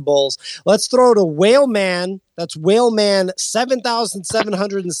collectibles. Let's throw to Whaleman. That's Whaleman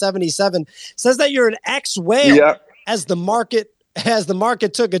 7,777. Says that you're an ex-whale. Yeah. As the market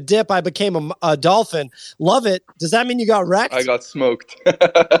took a dip, I became a dolphin. Love it. Does that mean you got wrecked? I got smoked.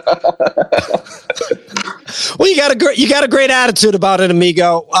 Well, you got a great attitude about it,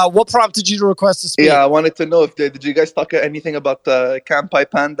 amigo. What prompted you to request to speak? Yeah, I wanted to know if did you guys talk anything about Kampai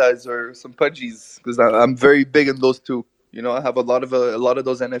pandas or some pudgies? Because I'm very big in those two. You know, I have a lot of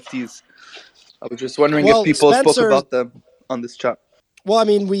those NFTs. I was just wondering if Well, people spoke Spencer, about them on this chat. well, I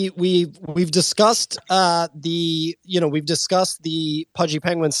mean, we've discussed we've discussed the Pudgy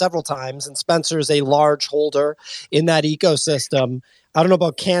Penguin several times, and Spencer's a large holder in that ecosystem. I don't know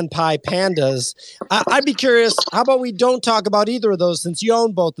about Can Pie Pandas. I'd be curious. How about we don't talk about either of those since you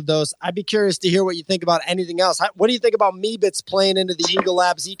own both of those? I'd be curious to hear what you think about anything else. What do you think about Meebits playing into the Yuga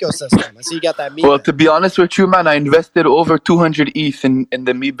Labs ecosystem? I see you got that Meebit. Well, to be honest with you, man, I invested over 200 ETH in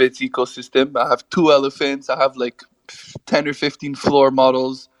the Meebits ecosystem. I have 2 elephants. I have like 10 or 15 floor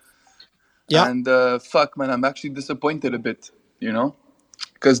models. Yeah. And fuck, man, I'm actually disappointed a bit, you know?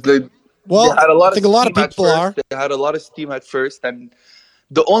 Because they had I think a lot of people are. They had a lot of steam at first. And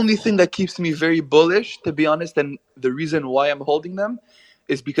the only thing that keeps me very bullish, to be honest, and the reason why I'm holding them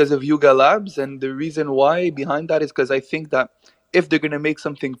is because of Yuga Labs. And the reason why behind that is because I think that if they're going to make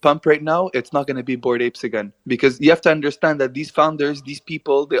something pump right now, it's not going to be Bored Apes again. Because you have to understand that these founders, these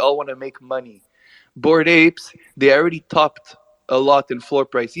people, they all want to make money. Bored Apes, they already topped a lot in floor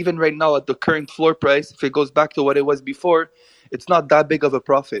price. Even right now at the current floor price, if it goes back to what it was before, it's not that big of a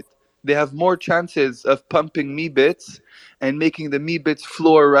profit. They have more chances of pumping Meebits and making the Meebits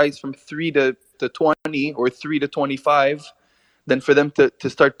floor rise from 3 to 20 or 3 to 25 than for them to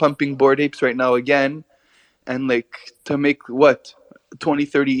start pumping Bored Apes right now again and like to make what 20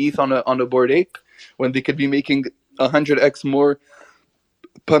 30 ETH on a Bored Ape when they could be making 100x more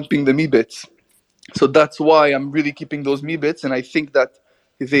pumping the Meebits. So that's why I'm really keeping those Meebits, and I think that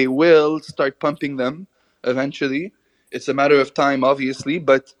they will start pumping them eventually. It's a matter of time, obviously,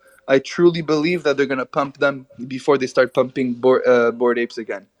 but I truly believe that they're going to pump them before they start pumping Bored Apes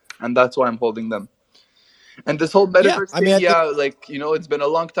again. And that's why I'm holding them. And this whole metaverse thing, like, you know, it's been a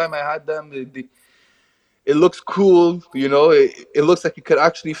long time I had them. It looks cool, you know, it looks like it could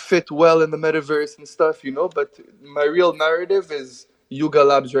actually fit well in the metaverse and stuff, you know, but my real narrative is Yuga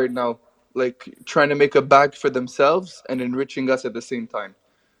Labs right now, like trying to make a bag for themselves and enriching us at the same time,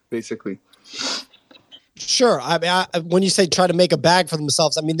 basically. Sure. I mean, when you say try to make a bag for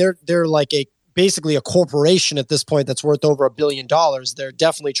themselves, I mean, they're like basically a corporation at this point that's worth over $1 billion. They're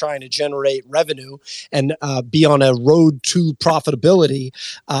definitely trying to generate revenue and be on a road to profitability.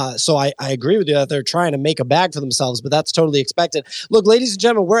 So I agree with you that they're trying to make a bag for themselves, but that's totally expected. Look, ladies and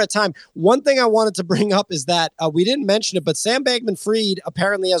gentlemen, we're at time. One thing I wanted to bring up is that we didn't mention it, but Sam Bankman-Fried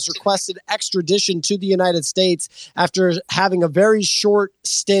apparently has requested extradition to the United States after having a very short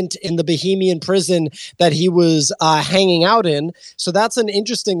stint in the Bohemian prison that he was hanging out in. So that's an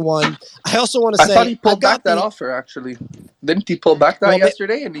interesting one. I also want to say, I thought he pulled back that offer. Actually, didn't he pull back that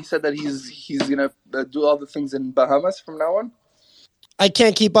yesterday? And he said that he's gonna do all the things in Bahamas from now on. I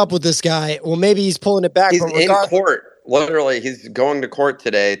can't keep up with this guy. Well, maybe he's pulling it back. He's in court. Literally, he's going to court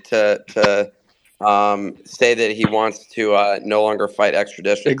today to say that he wants to no longer fight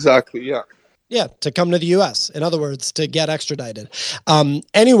extradition. Exactly. Yeah. Yeah, to come to the U.S. In other words, to get extradited.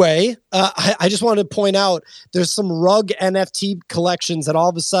 Anyway, I just wanted to point out there's some rug NFT collections that all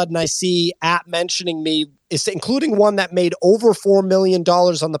of a sudden I see at mentioning me, including one that made over $4 million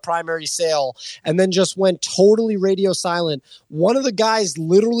on the primary sale and then just went totally radio silent. One of the guys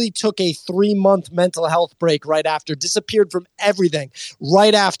literally took a 3-month mental health break right after, disappeared from everything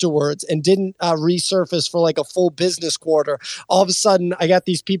right afterwards and didn't resurface for like a full business quarter. All of a sudden, I got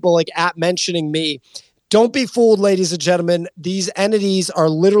these people like at mentioning me. Don't be fooled, ladies and gentlemen. These entities are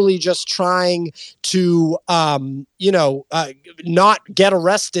literally just trying to, not get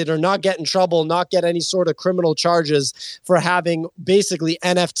arrested or not get in trouble, not get any sort of criminal charges for having basically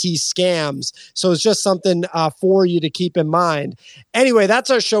NFT scams. So it's just something for you to keep in mind. Anyway, that's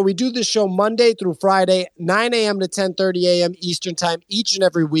our show. We do this show Monday through Friday, 9 a.m. to 10:30 a.m. Eastern time each and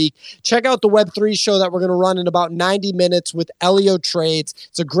every week. Check out the Web3 show that we're going to run in about 90 minutes with Elio Trades.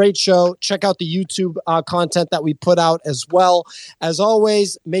 It's a great show. Check out the YouTube content that we put out as well. As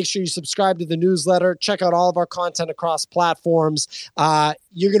always, make sure you subscribe to the newsletter. Check out all of our content across platforms.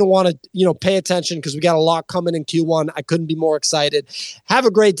 You're going to want to, pay attention because we got a lot coming in Q1. I couldn't be more excited. Have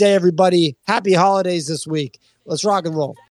a great day, everybody. Happy holidays this week. Let's rock and roll.